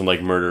he goes and,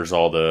 like, murders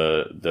all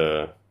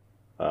the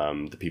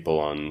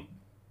people on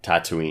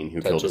Tatooine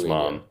who killed his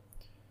mom. Yeah.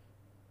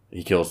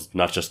 He kills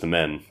not just the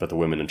men, but the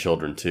women and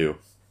children, too.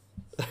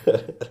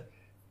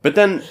 But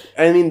then,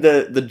 I mean,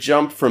 the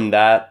jump from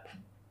that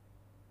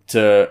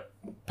to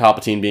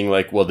Palpatine being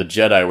like, well, the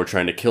Jedi were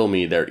trying to kill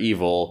me, they're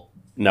evil,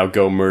 now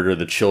go murder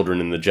the children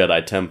in the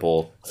Jedi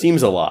Temple,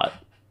 seems a lot.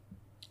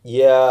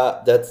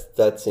 Yeah,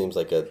 that seems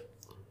like a...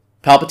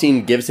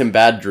 Palpatine gives him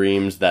bad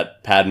dreams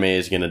that Padme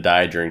is going to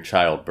die during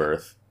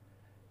childbirth.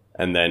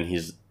 And then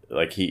he's...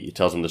 Like, he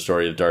tells him the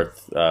story of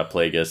Darth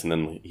Plagueis, and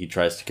then he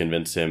tries to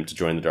convince him to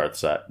join the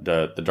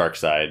dark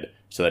side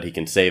so that he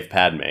can save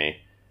Padme.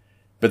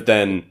 But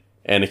then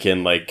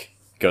Anakin, like,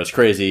 goes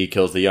crazy,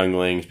 kills the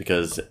younglings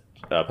because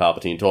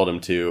Palpatine told him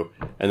to.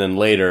 And then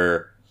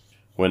later,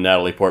 when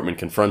Natalie Portman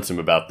confronts him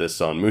about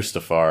this on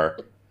Mustafar,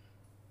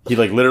 he,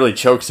 like, literally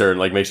chokes her and,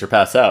 like, makes her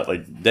pass out.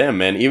 Like, damn,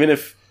 man, even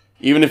if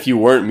you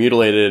weren't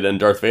mutilated and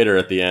Darth Vader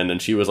at the end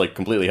and she was, like,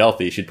 completely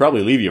healthy, she'd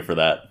probably leave you for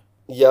that.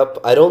 Yep,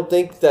 I don't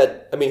think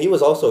that... I mean, he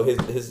was also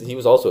he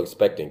was also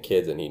expecting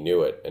kids, and he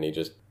knew it, and he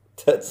just...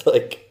 That's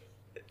like...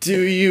 Do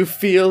you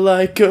feel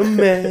like a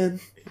man?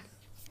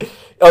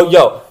 Oh,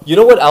 yo, you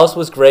know what else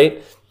was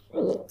great?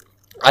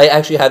 I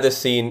actually had this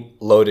scene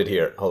loaded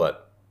here. Hold on.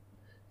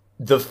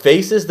 The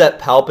faces that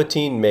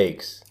Palpatine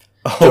makes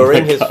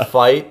during his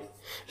fight...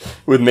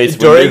 With Mace Windu?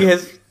 During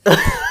his...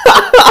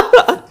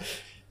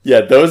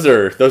 Yeah, those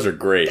are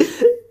great.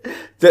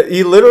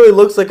 He literally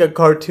looks like a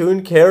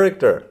cartoon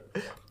character.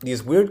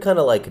 These weird kind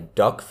of like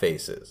duck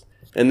faces.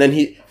 And then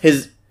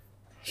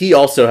he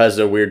also has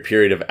a weird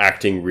period of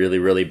acting really,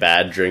 really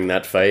bad during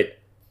that fight.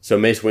 So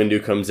Mace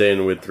Windu comes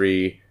in with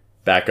 3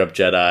 backup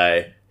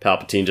Jedi.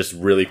 Palpatine just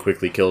really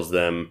quickly kills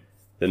them.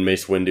 Then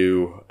Mace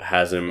Windu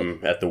has him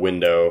at the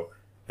window.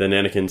 Then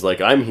Anakin's like,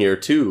 I'm here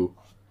too.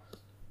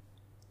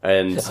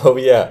 And oh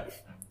yeah.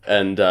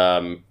 And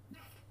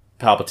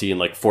Palpatine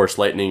like force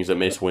lightnings at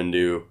Mace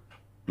Windu.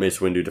 Mace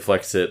Windu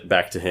deflects it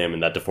back to him,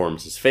 and that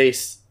deforms his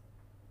face.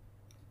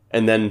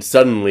 And then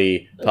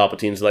suddenly,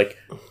 Palpatine's like,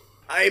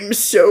 I'm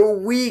so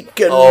weak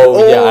and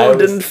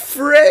old and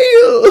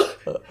frail.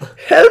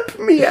 Help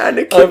me,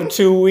 Anakin. I'm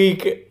too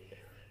weak.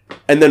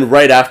 And then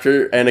right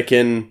after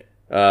Anakin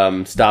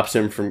stops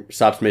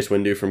Mace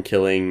Windu from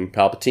killing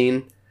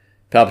Palpatine,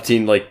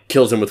 Palpatine, like,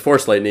 kills him with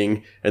Force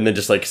lightning, and then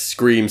just, like,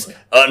 screams,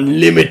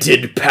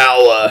 "Unlimited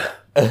power!"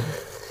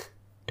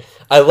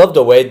 I love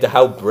the way,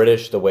 how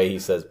British the way he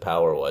says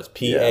power was.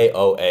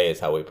 P-A-O-A is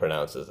how he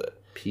pronounces it.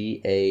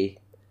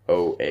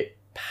 P-A-O-A.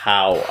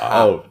 Power.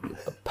 Oh.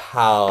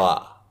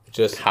 Power.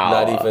 Just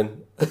Power. not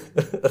even...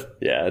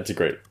 Yeah, it's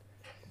great.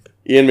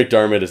 Ian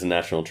McDiarmid is a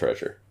national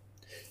treasure.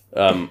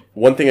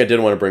 One thing I did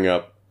want to bring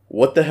up,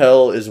 what the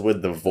hell is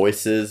with the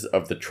voices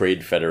of the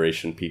Trade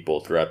Federation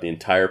people throughout the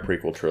entire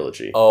prequel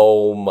trilogy?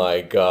 Oh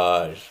my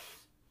gosh.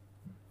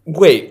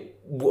 Wait,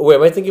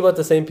 am I thinking about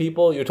the same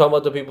people? You're talking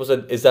about the people who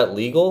said, is that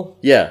legal?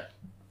 Yeah.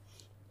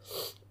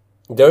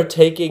 I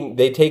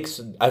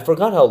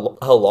forgot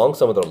how long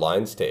some of their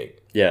lines take.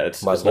 Yeah,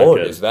 it's My it's lord,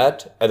 not good. is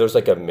that? And there's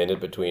like a minute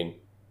between.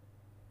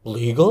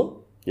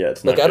 Legal? Yeah,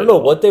 it's not Like, I don't good. know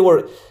what they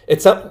were.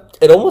 It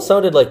almost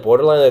sounded like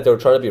borderline like they were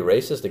trying to be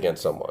racist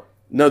against someone.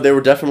 No, they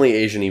were definitely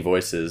Asian-y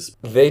voices.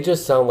 They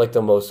just sound like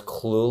the most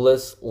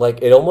clueless.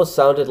 Like, it almost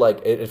sounded like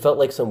it felt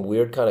like some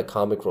weird kind of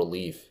comic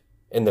relief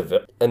in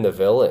the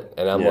villain.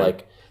 And I'm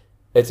like,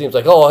 it seems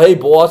like, oh, hey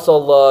boss,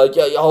 we'll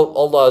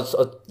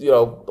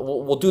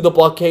do the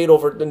blockade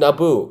over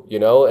Naboo, you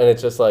know. And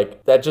it's just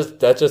like that's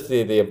just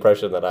the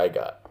impression that I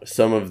got.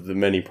 Some of the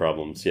many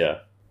problems,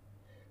 yeah.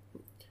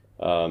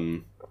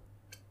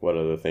 What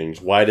other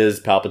things? Why does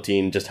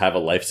Palpatine just have a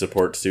life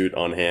support suit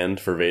on hand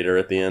for Vader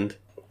at the end?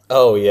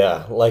 Oh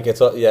yeah, like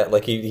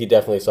like he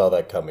definitely saw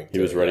that coming. He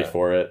was ready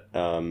for it.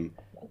 And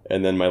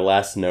then my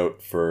last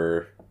note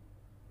for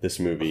this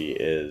movie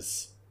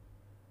is,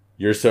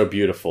 "You're so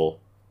beautiful.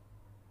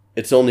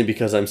 It's only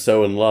because I'm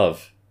so in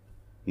love.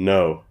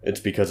 No, it's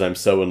because I'm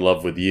so in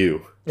love with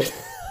you."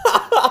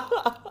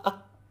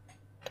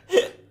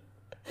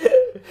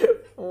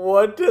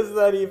 What does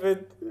that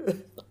even?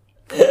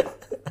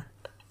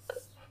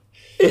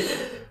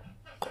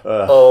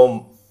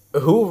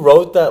 Who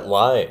wrote that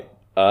line?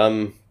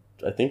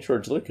 I think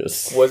George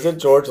Lucas. Was it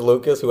George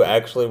Lucas who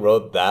actually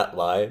wrote that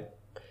line?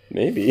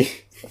 Maybe.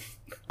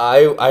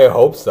 I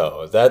hope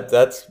so.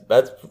 That's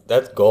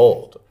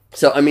gold.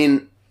 So, I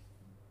mean,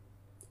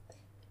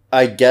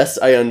 I guess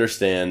I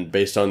understand,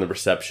 based on the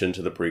reception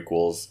to the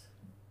prequels,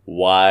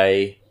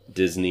 why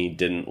Disney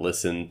didn't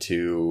listen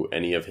to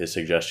any of his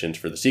suggestions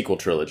for the sequel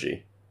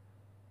trilogy.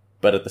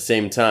 But at the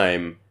same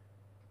time,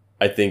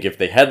 I think if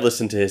they had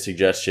listened to his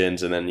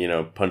suggestions and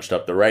then, punched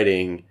up the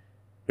writing,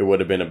 it would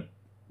have been a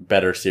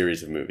better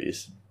series of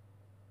movies.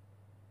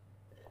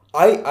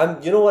 I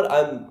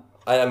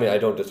mean, I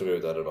don't disagree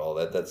with that at all.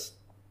 That's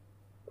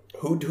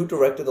who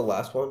directed the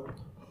last one?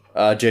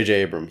 J.J.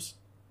 Abrams.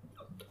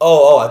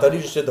 Oh, I thought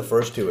he just did the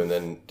first two and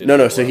then did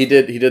No. So he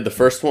did the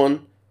first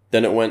one.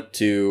 Then it went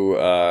to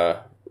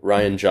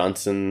Rian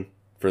Johnson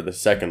for the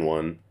second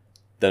one.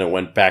 Then it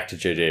went back to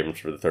J.J. Abrams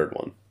for the third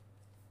one.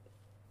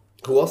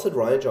 Who else did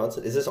Rian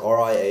Johnson? Is this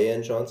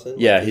Rian Johnson?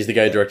 Yeah, he's the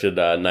guy who directed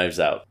Knives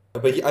Out.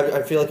 But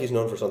I feel like he's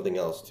known for something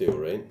else too,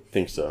 right? I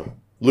think so.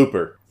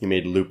 Looper. He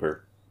made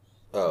Looper.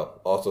 Oh,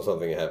 also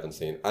something I haven't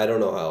seen. I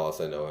don't know how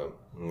else I know him.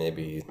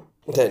 Maybe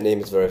that name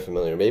is very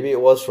familiar. Maybe it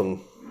was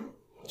from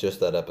just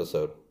that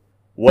episode.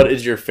 What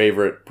is your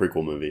favorite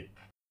prequel movie?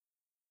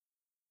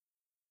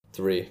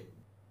 3.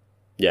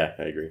 Yeah,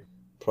 I agree.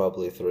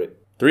 Probably 3.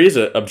 3 is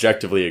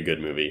objectively a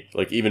good movie.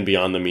 Like, even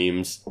beyond the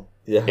memes.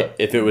 Yeah.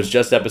 If it was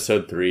just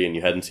episode 3 and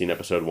you hadn't seen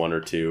episode 1 or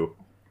 2,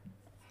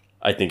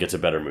 I think it's a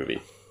better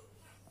movie.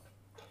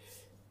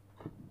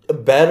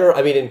 Better?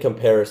 I mean, in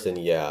comparison,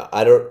 yeah.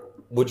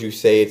 Would you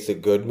say it's a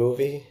good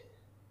movie?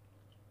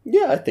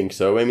 Yeah, I think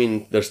so. I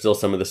mean, there's still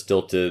some of the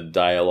stilted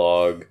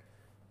dialogue,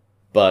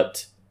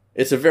 but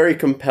it's a very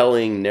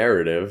compelling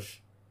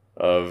narrative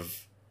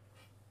of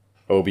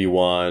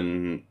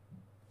Obi-Wan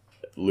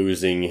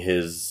losing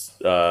his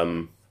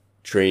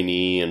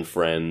trainee and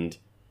friend,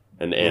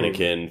 and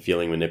Anakin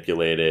feeling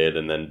manipulated,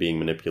 and then being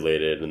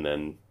manipulated, and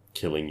then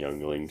killing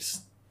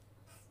younglings.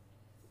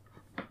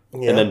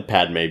 Yeah. And then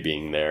Padme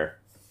being there.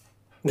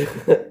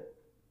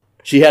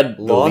 She had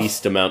the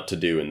least amount to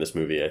do in this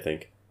movie, I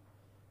think.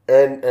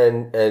 And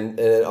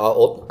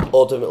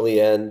ultimately,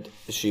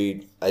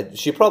 she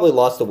probably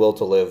lost the will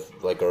to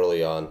live like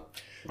early on,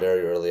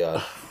 very early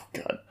on. Oh,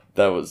 God,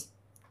 that was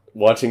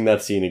watching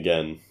that scene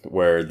again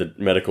where the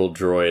medical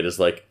droid is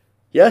like,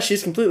 "Yeah,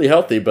 she's completely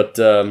healthy, but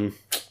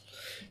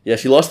yeah,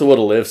 she lost the will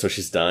to live, so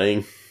she's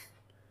dying."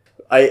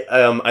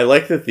 I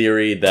like the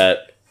theory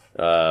that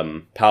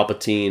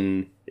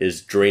Palpatine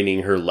is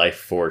draining her life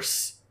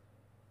force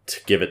to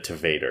give it to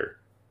Vader.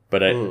 But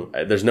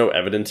there's no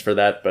evidence for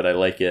that, but I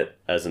like it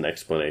as an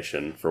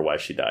explanation for why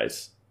she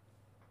dies.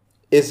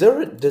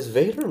 Does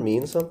Vader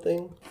mean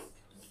something?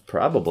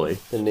 Probably.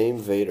 The name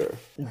Vader.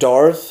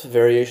 Darth,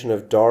 variation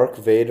of Dark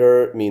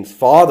Vader, means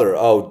father.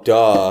 Oh,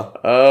 duh.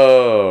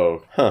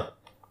 Oh, huh.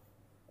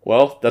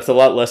 Well, that's a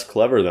lot less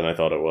clever than I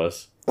thought it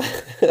was.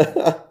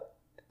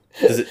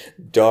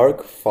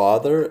 Dark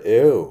father?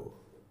 Ew.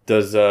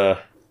 Does,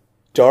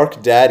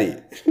 Dark daddy.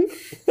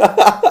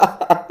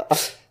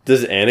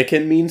 Does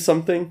Anakin mean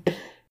something?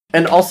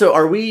 And also,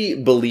 are we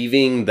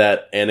believing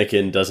that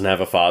Anakin doesn't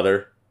have a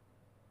father?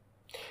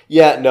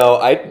 Yeah, no,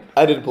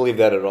 I didn't believe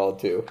that at all,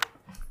 too.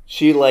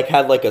 She, like,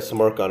 had, like, a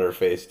smirk on her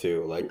face,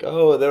 too. Like,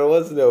 oh, there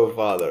was no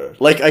father.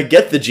 Like, I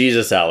get the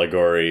Jesus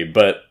allegory,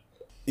 but...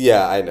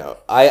 Yeah, I know.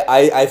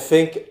 I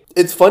think...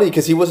 It's funny,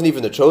 because he wasn't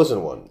even the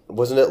chosen one.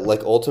 Wasn't it,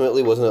 like,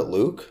 ultimately, wasn't it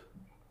Luke?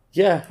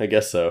 Yeah, I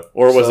guess so.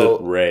 Or was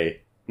it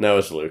Rey? No, it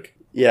was Luke.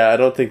 Yeah, I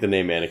don't think the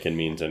name Anakin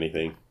means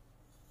anything.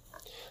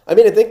 I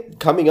mean, I think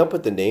coming up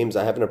with the names,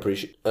 I have an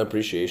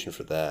appreciation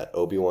for that.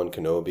 Obi-Wan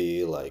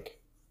Kenobi, like...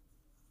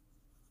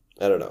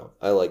 I don't know.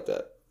 I like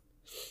that.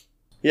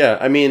 Yeah,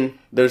 I mean,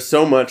 there's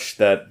so much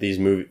that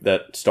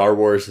that Star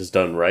Wars has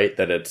done right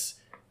that it's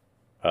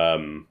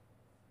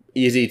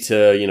easy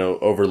to,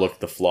 overlook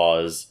the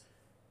flaws,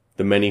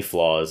 the many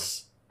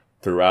flaws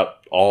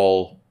throughout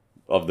all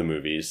of the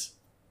movies.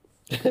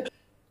 We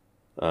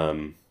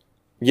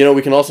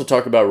can also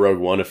talk about Rogue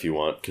One if you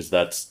want, because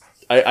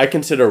I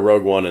consider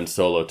Rogue One and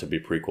Solo to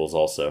be prequels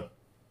also.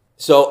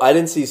 So I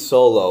didn't see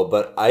Solo,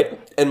 but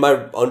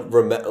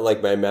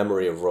my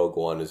memory of Rogue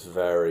One is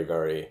very,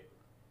 very,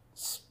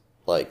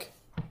 like,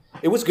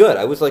 it was good.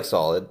 I was like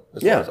solid.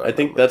 Yeah, I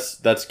think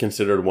that's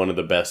considered one of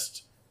the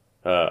best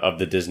of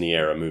the Disney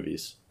era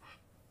movies.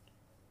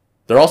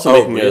 They're also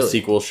making a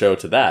sequel show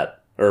to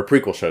that, or a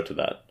prequel show to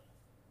that,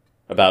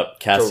 about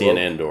Cassian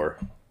Andor.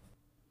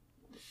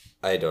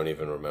 I don't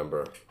even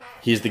remember.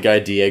 He's the guy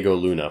Diego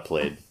Luna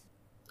played.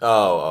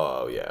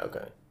 Oh, yeah,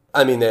 okay.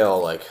 I mean, they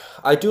all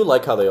I do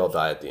like how they all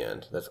die at the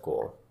end. That's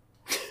cool.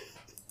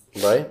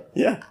 Right?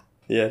 Yeah,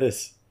 it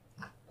is.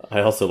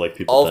 I also like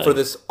people all dying. for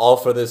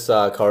this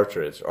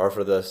cartridge, or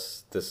for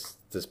this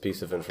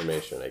piece of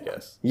information, I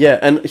guess. Yeah,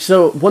 and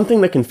so one thing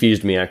that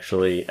confused me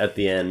actually at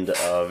the end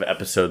of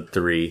episode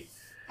 3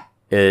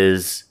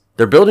 is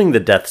they're building the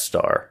Death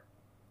Star.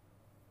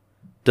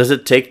 Does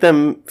it take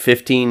them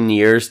 15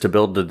 years to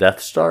build the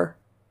Death Star?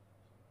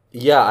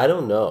 Yeah, I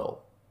don't know.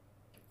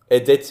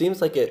 It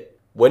seems like it...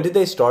 When did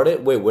they start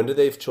it? Wait, when did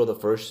they show the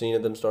first scene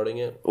of them starting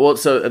it? Well,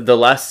 so the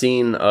last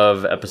scene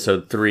of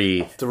episode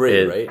 3...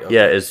 Right? Okay.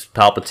 Yeah, is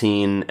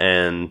Palpatine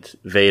and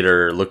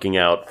Vader looking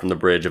out from the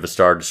bridge of a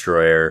Star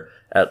Destroyer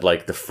at,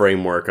 the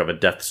framework of a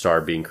Death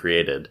Star being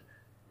created.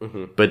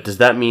 Mm-hmm. But does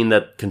that mean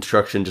that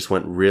construction just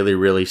went really,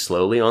 really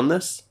slowly on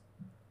this?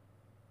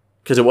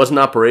 Because it wasn't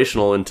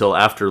operational until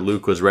after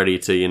Luke was ready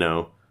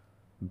to,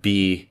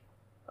 be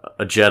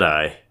a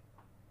Jedi.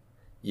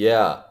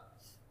 Yeah.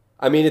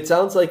 I mean, it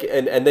sounds like...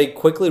 And they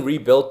quickly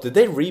rebuilt... Did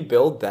they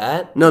rebuild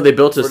that? No, they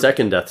built a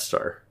second Death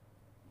Star.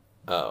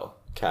 Oh,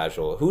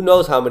 casual. Who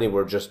knows how many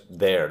were just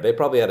there? They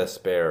probably had a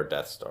spare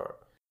Death Star.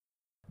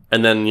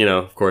 And then,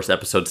 of course,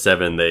 episode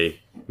 7,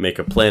 they make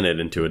a planet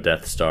into a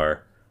Death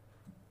Star.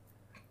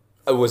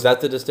 Was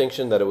that the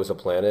distinction, that it was a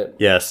planet?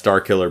 Yeah,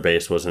 Starkiller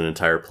Base was an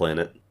entire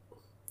planet.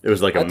 It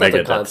was like a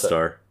mega Death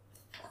Star.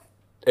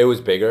 It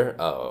was bigger?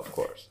 Oh, of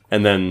course.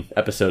 And then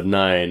episode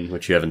 9,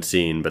 which you haven't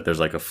seen, but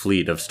there's a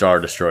fleet of Star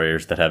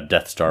Destroyers that have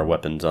Death Star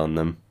weapons on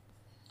them.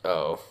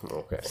 Oh,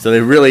 okay. So they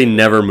really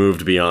never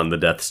moved beyond the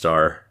Death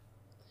Star.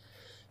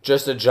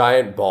 Just a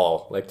giant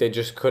ball. They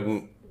just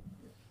couldn't...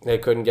 They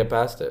couldn't get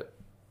past it.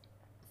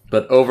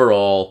 But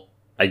overall,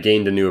 I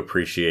gained a new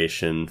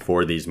appreciation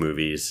for these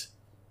movies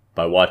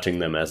by watching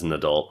them as an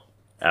adult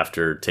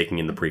after taking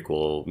in the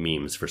prequel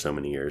memes for so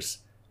many years.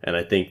 And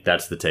I think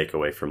that's the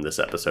takeaway from this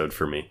episode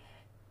for me.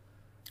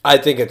 I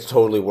think it's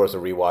totally worth a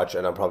rewatch,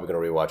 and I'm probably going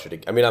to rewatch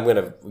it. I mean, I'm going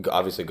to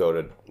obviously go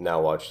to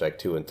now watch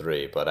 2 and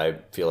 3, but I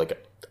feel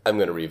like I'm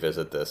going to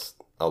revisit this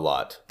a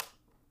lot.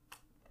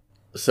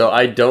 So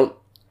I don't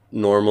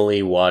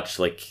normally watch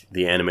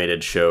the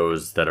animated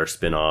shows that are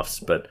spin-offs,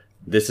 but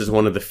this is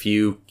one of the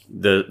few...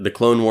 The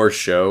Clone Wars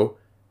show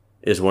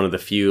is one of the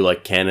few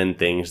canon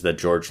things that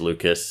George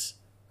Lucas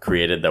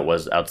created that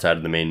was outside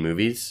of the main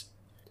movies.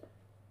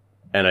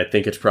 And I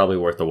think it's probably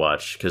worth a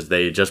watch, because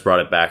they just brought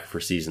it back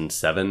for season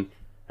 7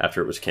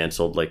 after it was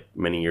canceled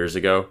many years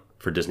ago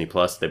for Disney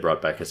Plus. They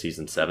brought back a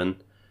season 7.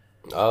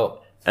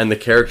 Oh. And the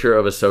character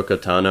of Ahsoka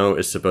Tano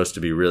is supposed to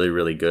be really,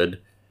 really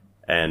good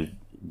and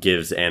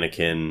gives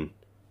Anakin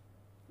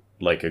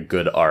a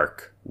good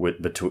arc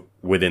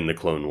within the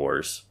Clone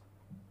Wars.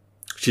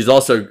 She's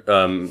also,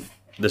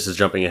 this is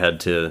jumping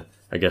ahead to,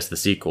 I guess, the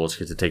sequels,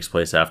 because it takes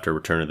place after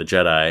Return of the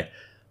Jedi,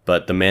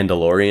 but The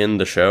Mandalorian,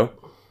 the show.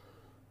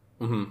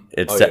 Mm-hmm.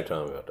 You're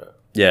telling me about that.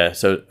 Yeah,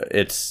 so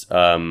it's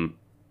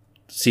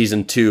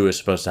season 2 is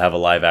supposed to have a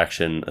live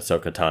action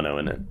Ahsoka Tano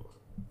in it.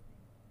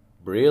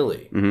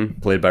 Really?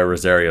 Mm-hmm. Played by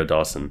Rosario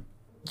Dawson.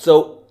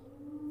 So,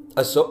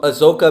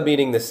 Ahsoka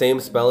meaning the same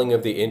spelling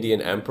of the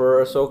Indian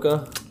Emperor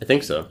Ahsoka? I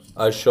think so.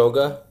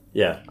 Ashoka?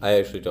 Yeah. I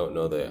actually don't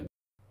know that.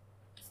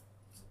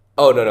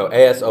 Oh, no.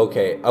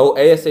 A-S-O-K. Oh,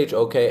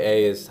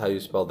 A-S-H-O-K-A is how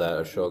you spell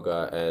that,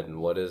 Ashoka, and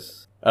what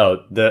is...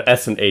 Oh, the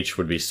S and H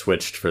would be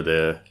switched for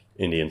the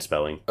Indian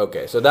spelling.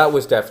 Okay, so that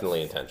was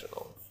definitely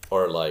intentional.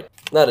 Or,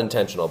 not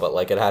intentional, but,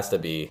 it has to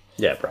be...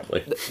 Yeah,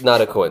 probably. Not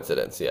a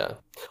coincidence, yeah.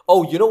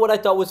 Oh, you know what I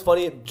thought was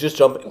funny? Just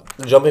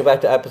jumping back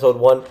to episode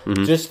 1.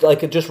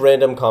 Mm-hmm. Just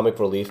random comic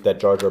relief that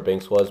Jar Jar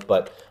Binks was,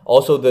 but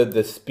also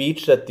the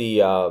speech that the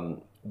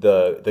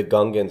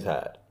Gungans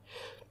had.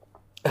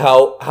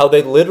 how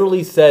they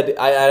literally said,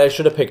 I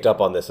should have picked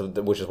up on this,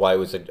 which is why it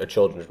was a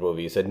children's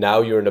movie. He said,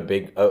 now you're in a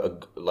big,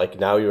 like,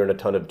 now you're in a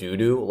ton of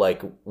doo-doo.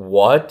 Like,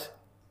 what?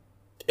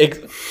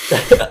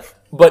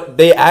 But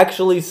they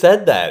actually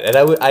said that. And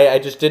I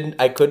just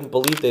couldn't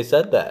believe they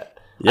said that.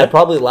 Yep. I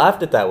probably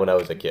laughed at that when I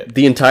was a kid.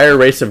 The entire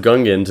race of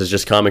Gungans is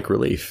just comic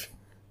relief.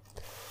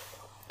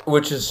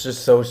 Which is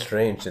just so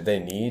strange. Did they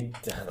need...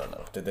 I don't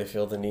know. Did they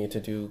feel the need to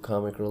do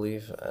comic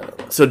relief? I don't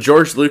know. So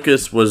George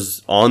Lucas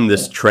was on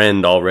this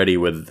trend already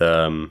with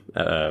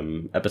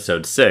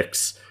episode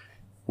 6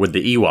 with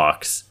the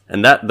Ewoks.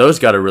 And those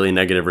got a really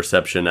negative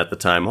reception at the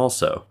time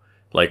also.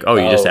 Like,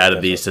 you just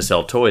added these to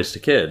sell toys to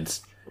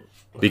kids.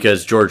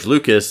 Because George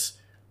Lucas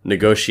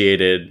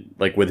negotiated,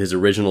 like with his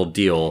original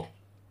deal,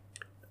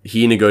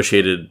 he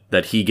negotiated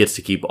that he gets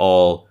to keep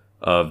all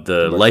of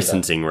the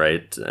licensing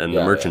rights and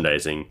the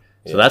merchandising.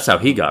 So that's how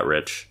he got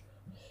rich.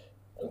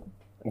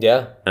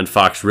 Yeah. And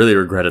Fox really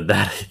regretted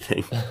that, I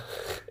think.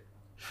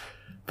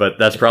 But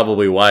that's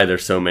probably why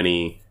there's so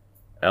many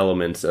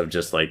elements of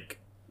just like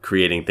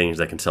creating things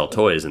that can sell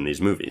toys in these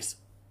movies.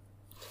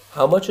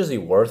 How much is he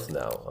worth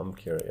now? I'm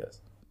curious.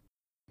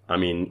 I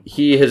mean,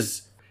 he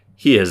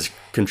has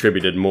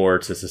contributed more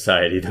to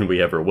society than we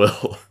ever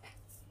will.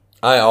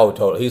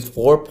 Totally. He's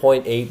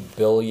 $4.8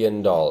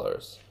 billion.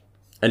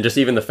 And just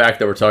even the fact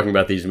that we're talking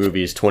about these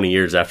movies 20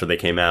 years after they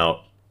came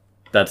out,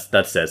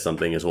 that says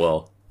something as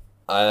well.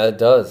 It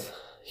does.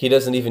 He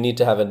doesn't even need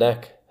to have a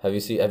neck. Have you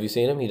seen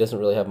him? He doesn't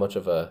really have much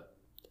of a...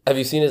 Have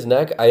you seen his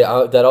neck?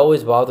 That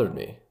always bothered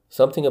me.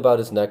 Something about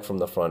his neck from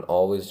the front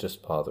always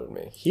just bothered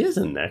me. He has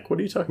a neck? What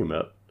are you talking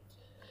about?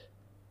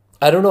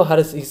 I don't know how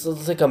to... He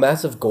looks like a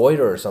massive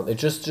goiter or something.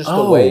 Just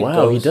the way it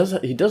goes.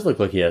 He does look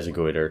like he has a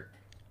goiter.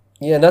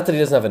 Yeah, not that he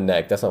doesn't have a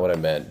neck. That's not what I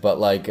meant. But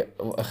like...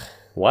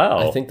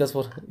 Wow. I think that's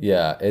what...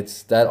 Yeah,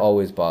 that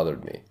always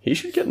bothered me. He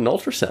should get an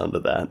ultrasound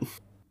of that.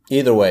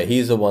 Either way,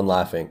 he's the one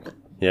laughing.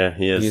 Yeah,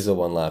 he is. He's the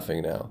one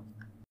laughing now.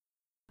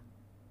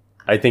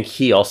 I think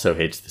he also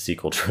hates the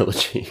sequel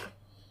trilogy.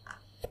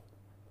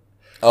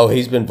 Oh,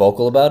 he's been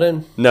vocal about it?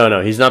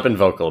 No, he's not been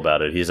vocal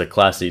about it. He's a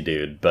classy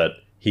dude, but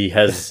he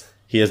has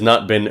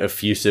not been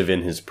effusive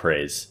in his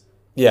praise.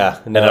 Yeah,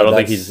 no, and I don't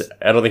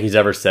think he's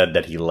ever said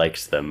that he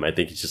likes them. I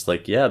think he's just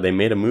like, yeah, they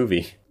made a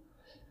movie.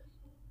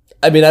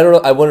 I mean, I don't know.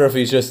 I wonder if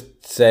he's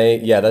just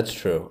saying, yeah, that's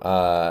true.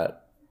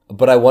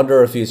 But I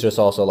wonder if he's just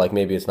also like,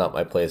 maybe it's not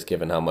my place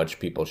given how much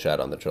people shat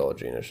on the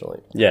trilogy initially.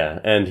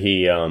 Yeah, and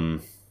he,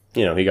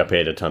 he got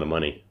paid a ton of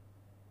money.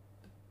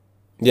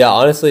 Yeah,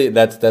 honestly,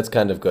 that's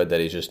kind of good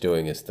that he's just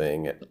doing his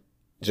thing,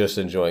 just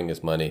enjoying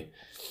his money.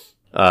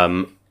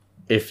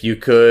 If you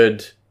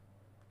could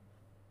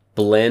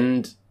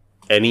blend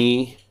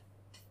any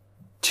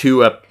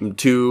so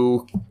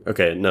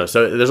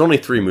there's only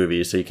 3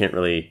 movies, so you can't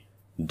really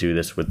do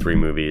this with 3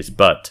 movies,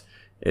 but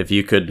if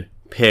you could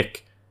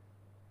pick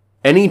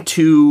any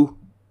 2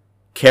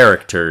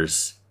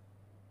 characters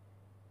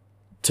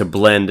to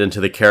blend into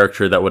the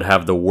character that would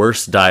have the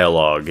worst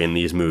dialogue in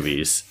these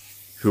movies,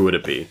 who would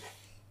it be?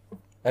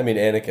 I mean,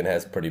 Anakin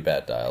has pretty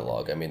bad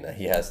dialogue. I mean,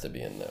 he has to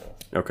be in there.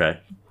 Okay.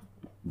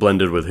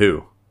 Blended with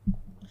who?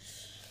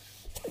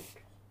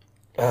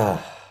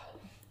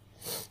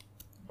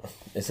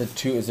 Is it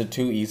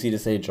too easy to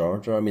say Jar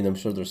Jar? I mean, I'm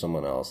sure there's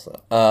someone else.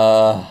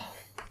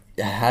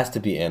 It has to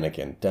be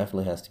Anakin.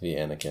 Definitely has to be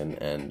Anakin,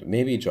 and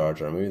maybe Jar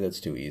Jar. Maybe that's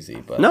too easy,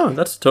 but no,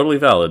 that's totally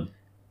valid.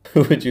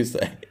 Who would you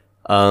say?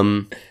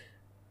 So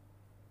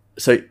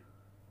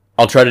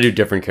I'll try to do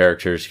different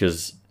characters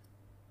because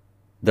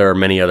there are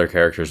many other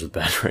characters with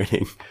bad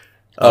writing.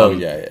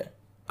 Yeah.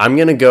 I'm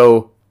gonna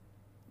go.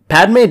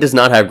 Padme does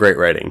not have great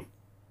writing.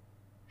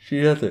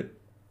 She doesn't.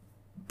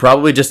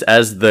 Probably just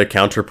as the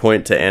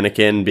counterpoint to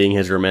Anakin being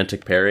his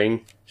romantic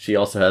pairing, she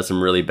also has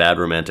some really bad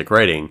romantic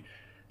writing.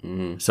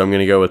 Mm-hmm. So I'm going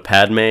to go with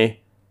Padme.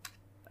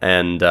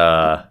 And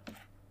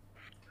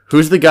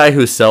who's the guy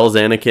who sells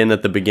Anakin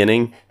at the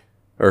beginning?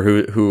 Or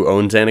who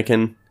owns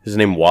Anakin? Is his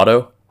name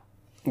Watto?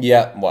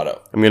 Yeah, Watto.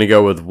 I'm going to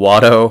go with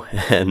Watto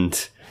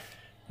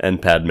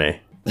and Padme.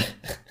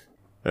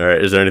 All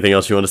right, is there anything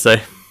else you want to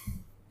say?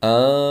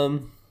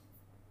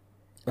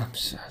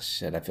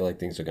 Shit, I feel like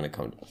things are going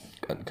to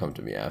come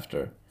to me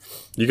after.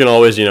 You can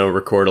always,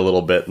 record a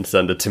little bit and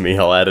send it to me.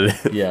 I'll add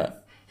it in. Yeah.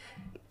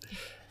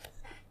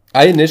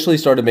 I initially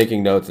started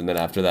making notes, and then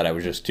after that, I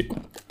was just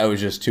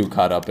too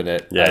caught up in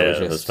it. Yeah, I was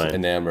just just that's fine.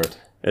 Enamored.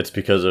 It's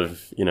because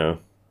of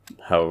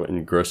how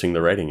engrossing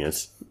the writing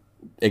is.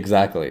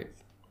 Exactly.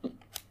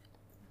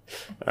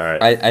 All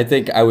right. I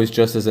think I was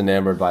just as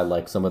enamored by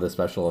like some of the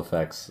special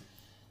effects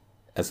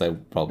as I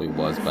probably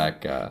was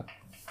back then.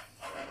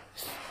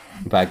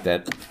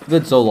 It's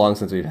been so long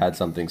since we've had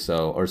something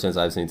since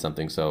I've seen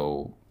something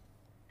so.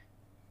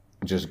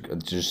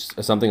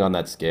 Just something on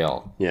that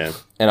scale. Yeah.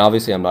 And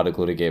obviously I'm not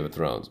including Game of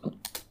Thrones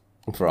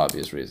for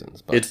obvious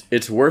reasons. But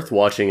it's worth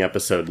watching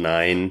episode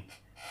 9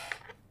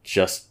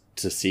 just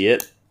to see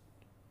it.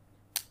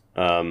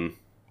 And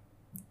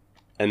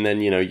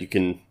then, you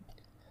can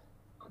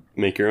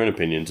make your own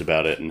opinions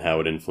about it and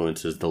how it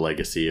influences the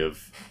legacy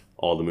of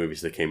all the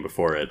movies that came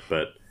before it.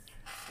 But,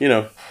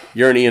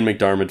 You're an Ian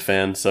McDiarmid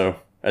fan, so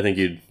I think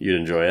you'd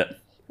enjoy it.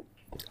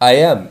 I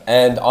am,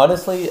 and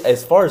honestly,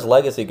 as far as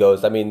legacy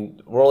goes, I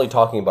mean, we're only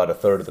talking about a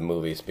third of the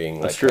movies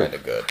being like kind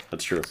of good.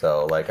 That's true.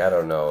 So, like, I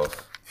don't know,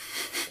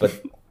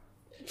 but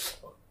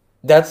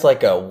that's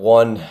like a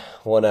one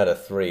out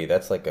of 3.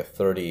 That's like a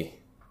 30.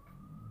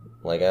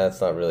 Like,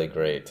 that's not really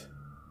great.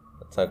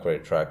 That's not a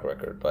great track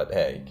record, but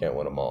hey, you can't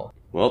win them all.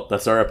 Well,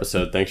 that's our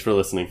episode. Thanks for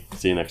listening.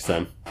 See you next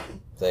time.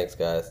 Thanks,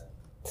 guys.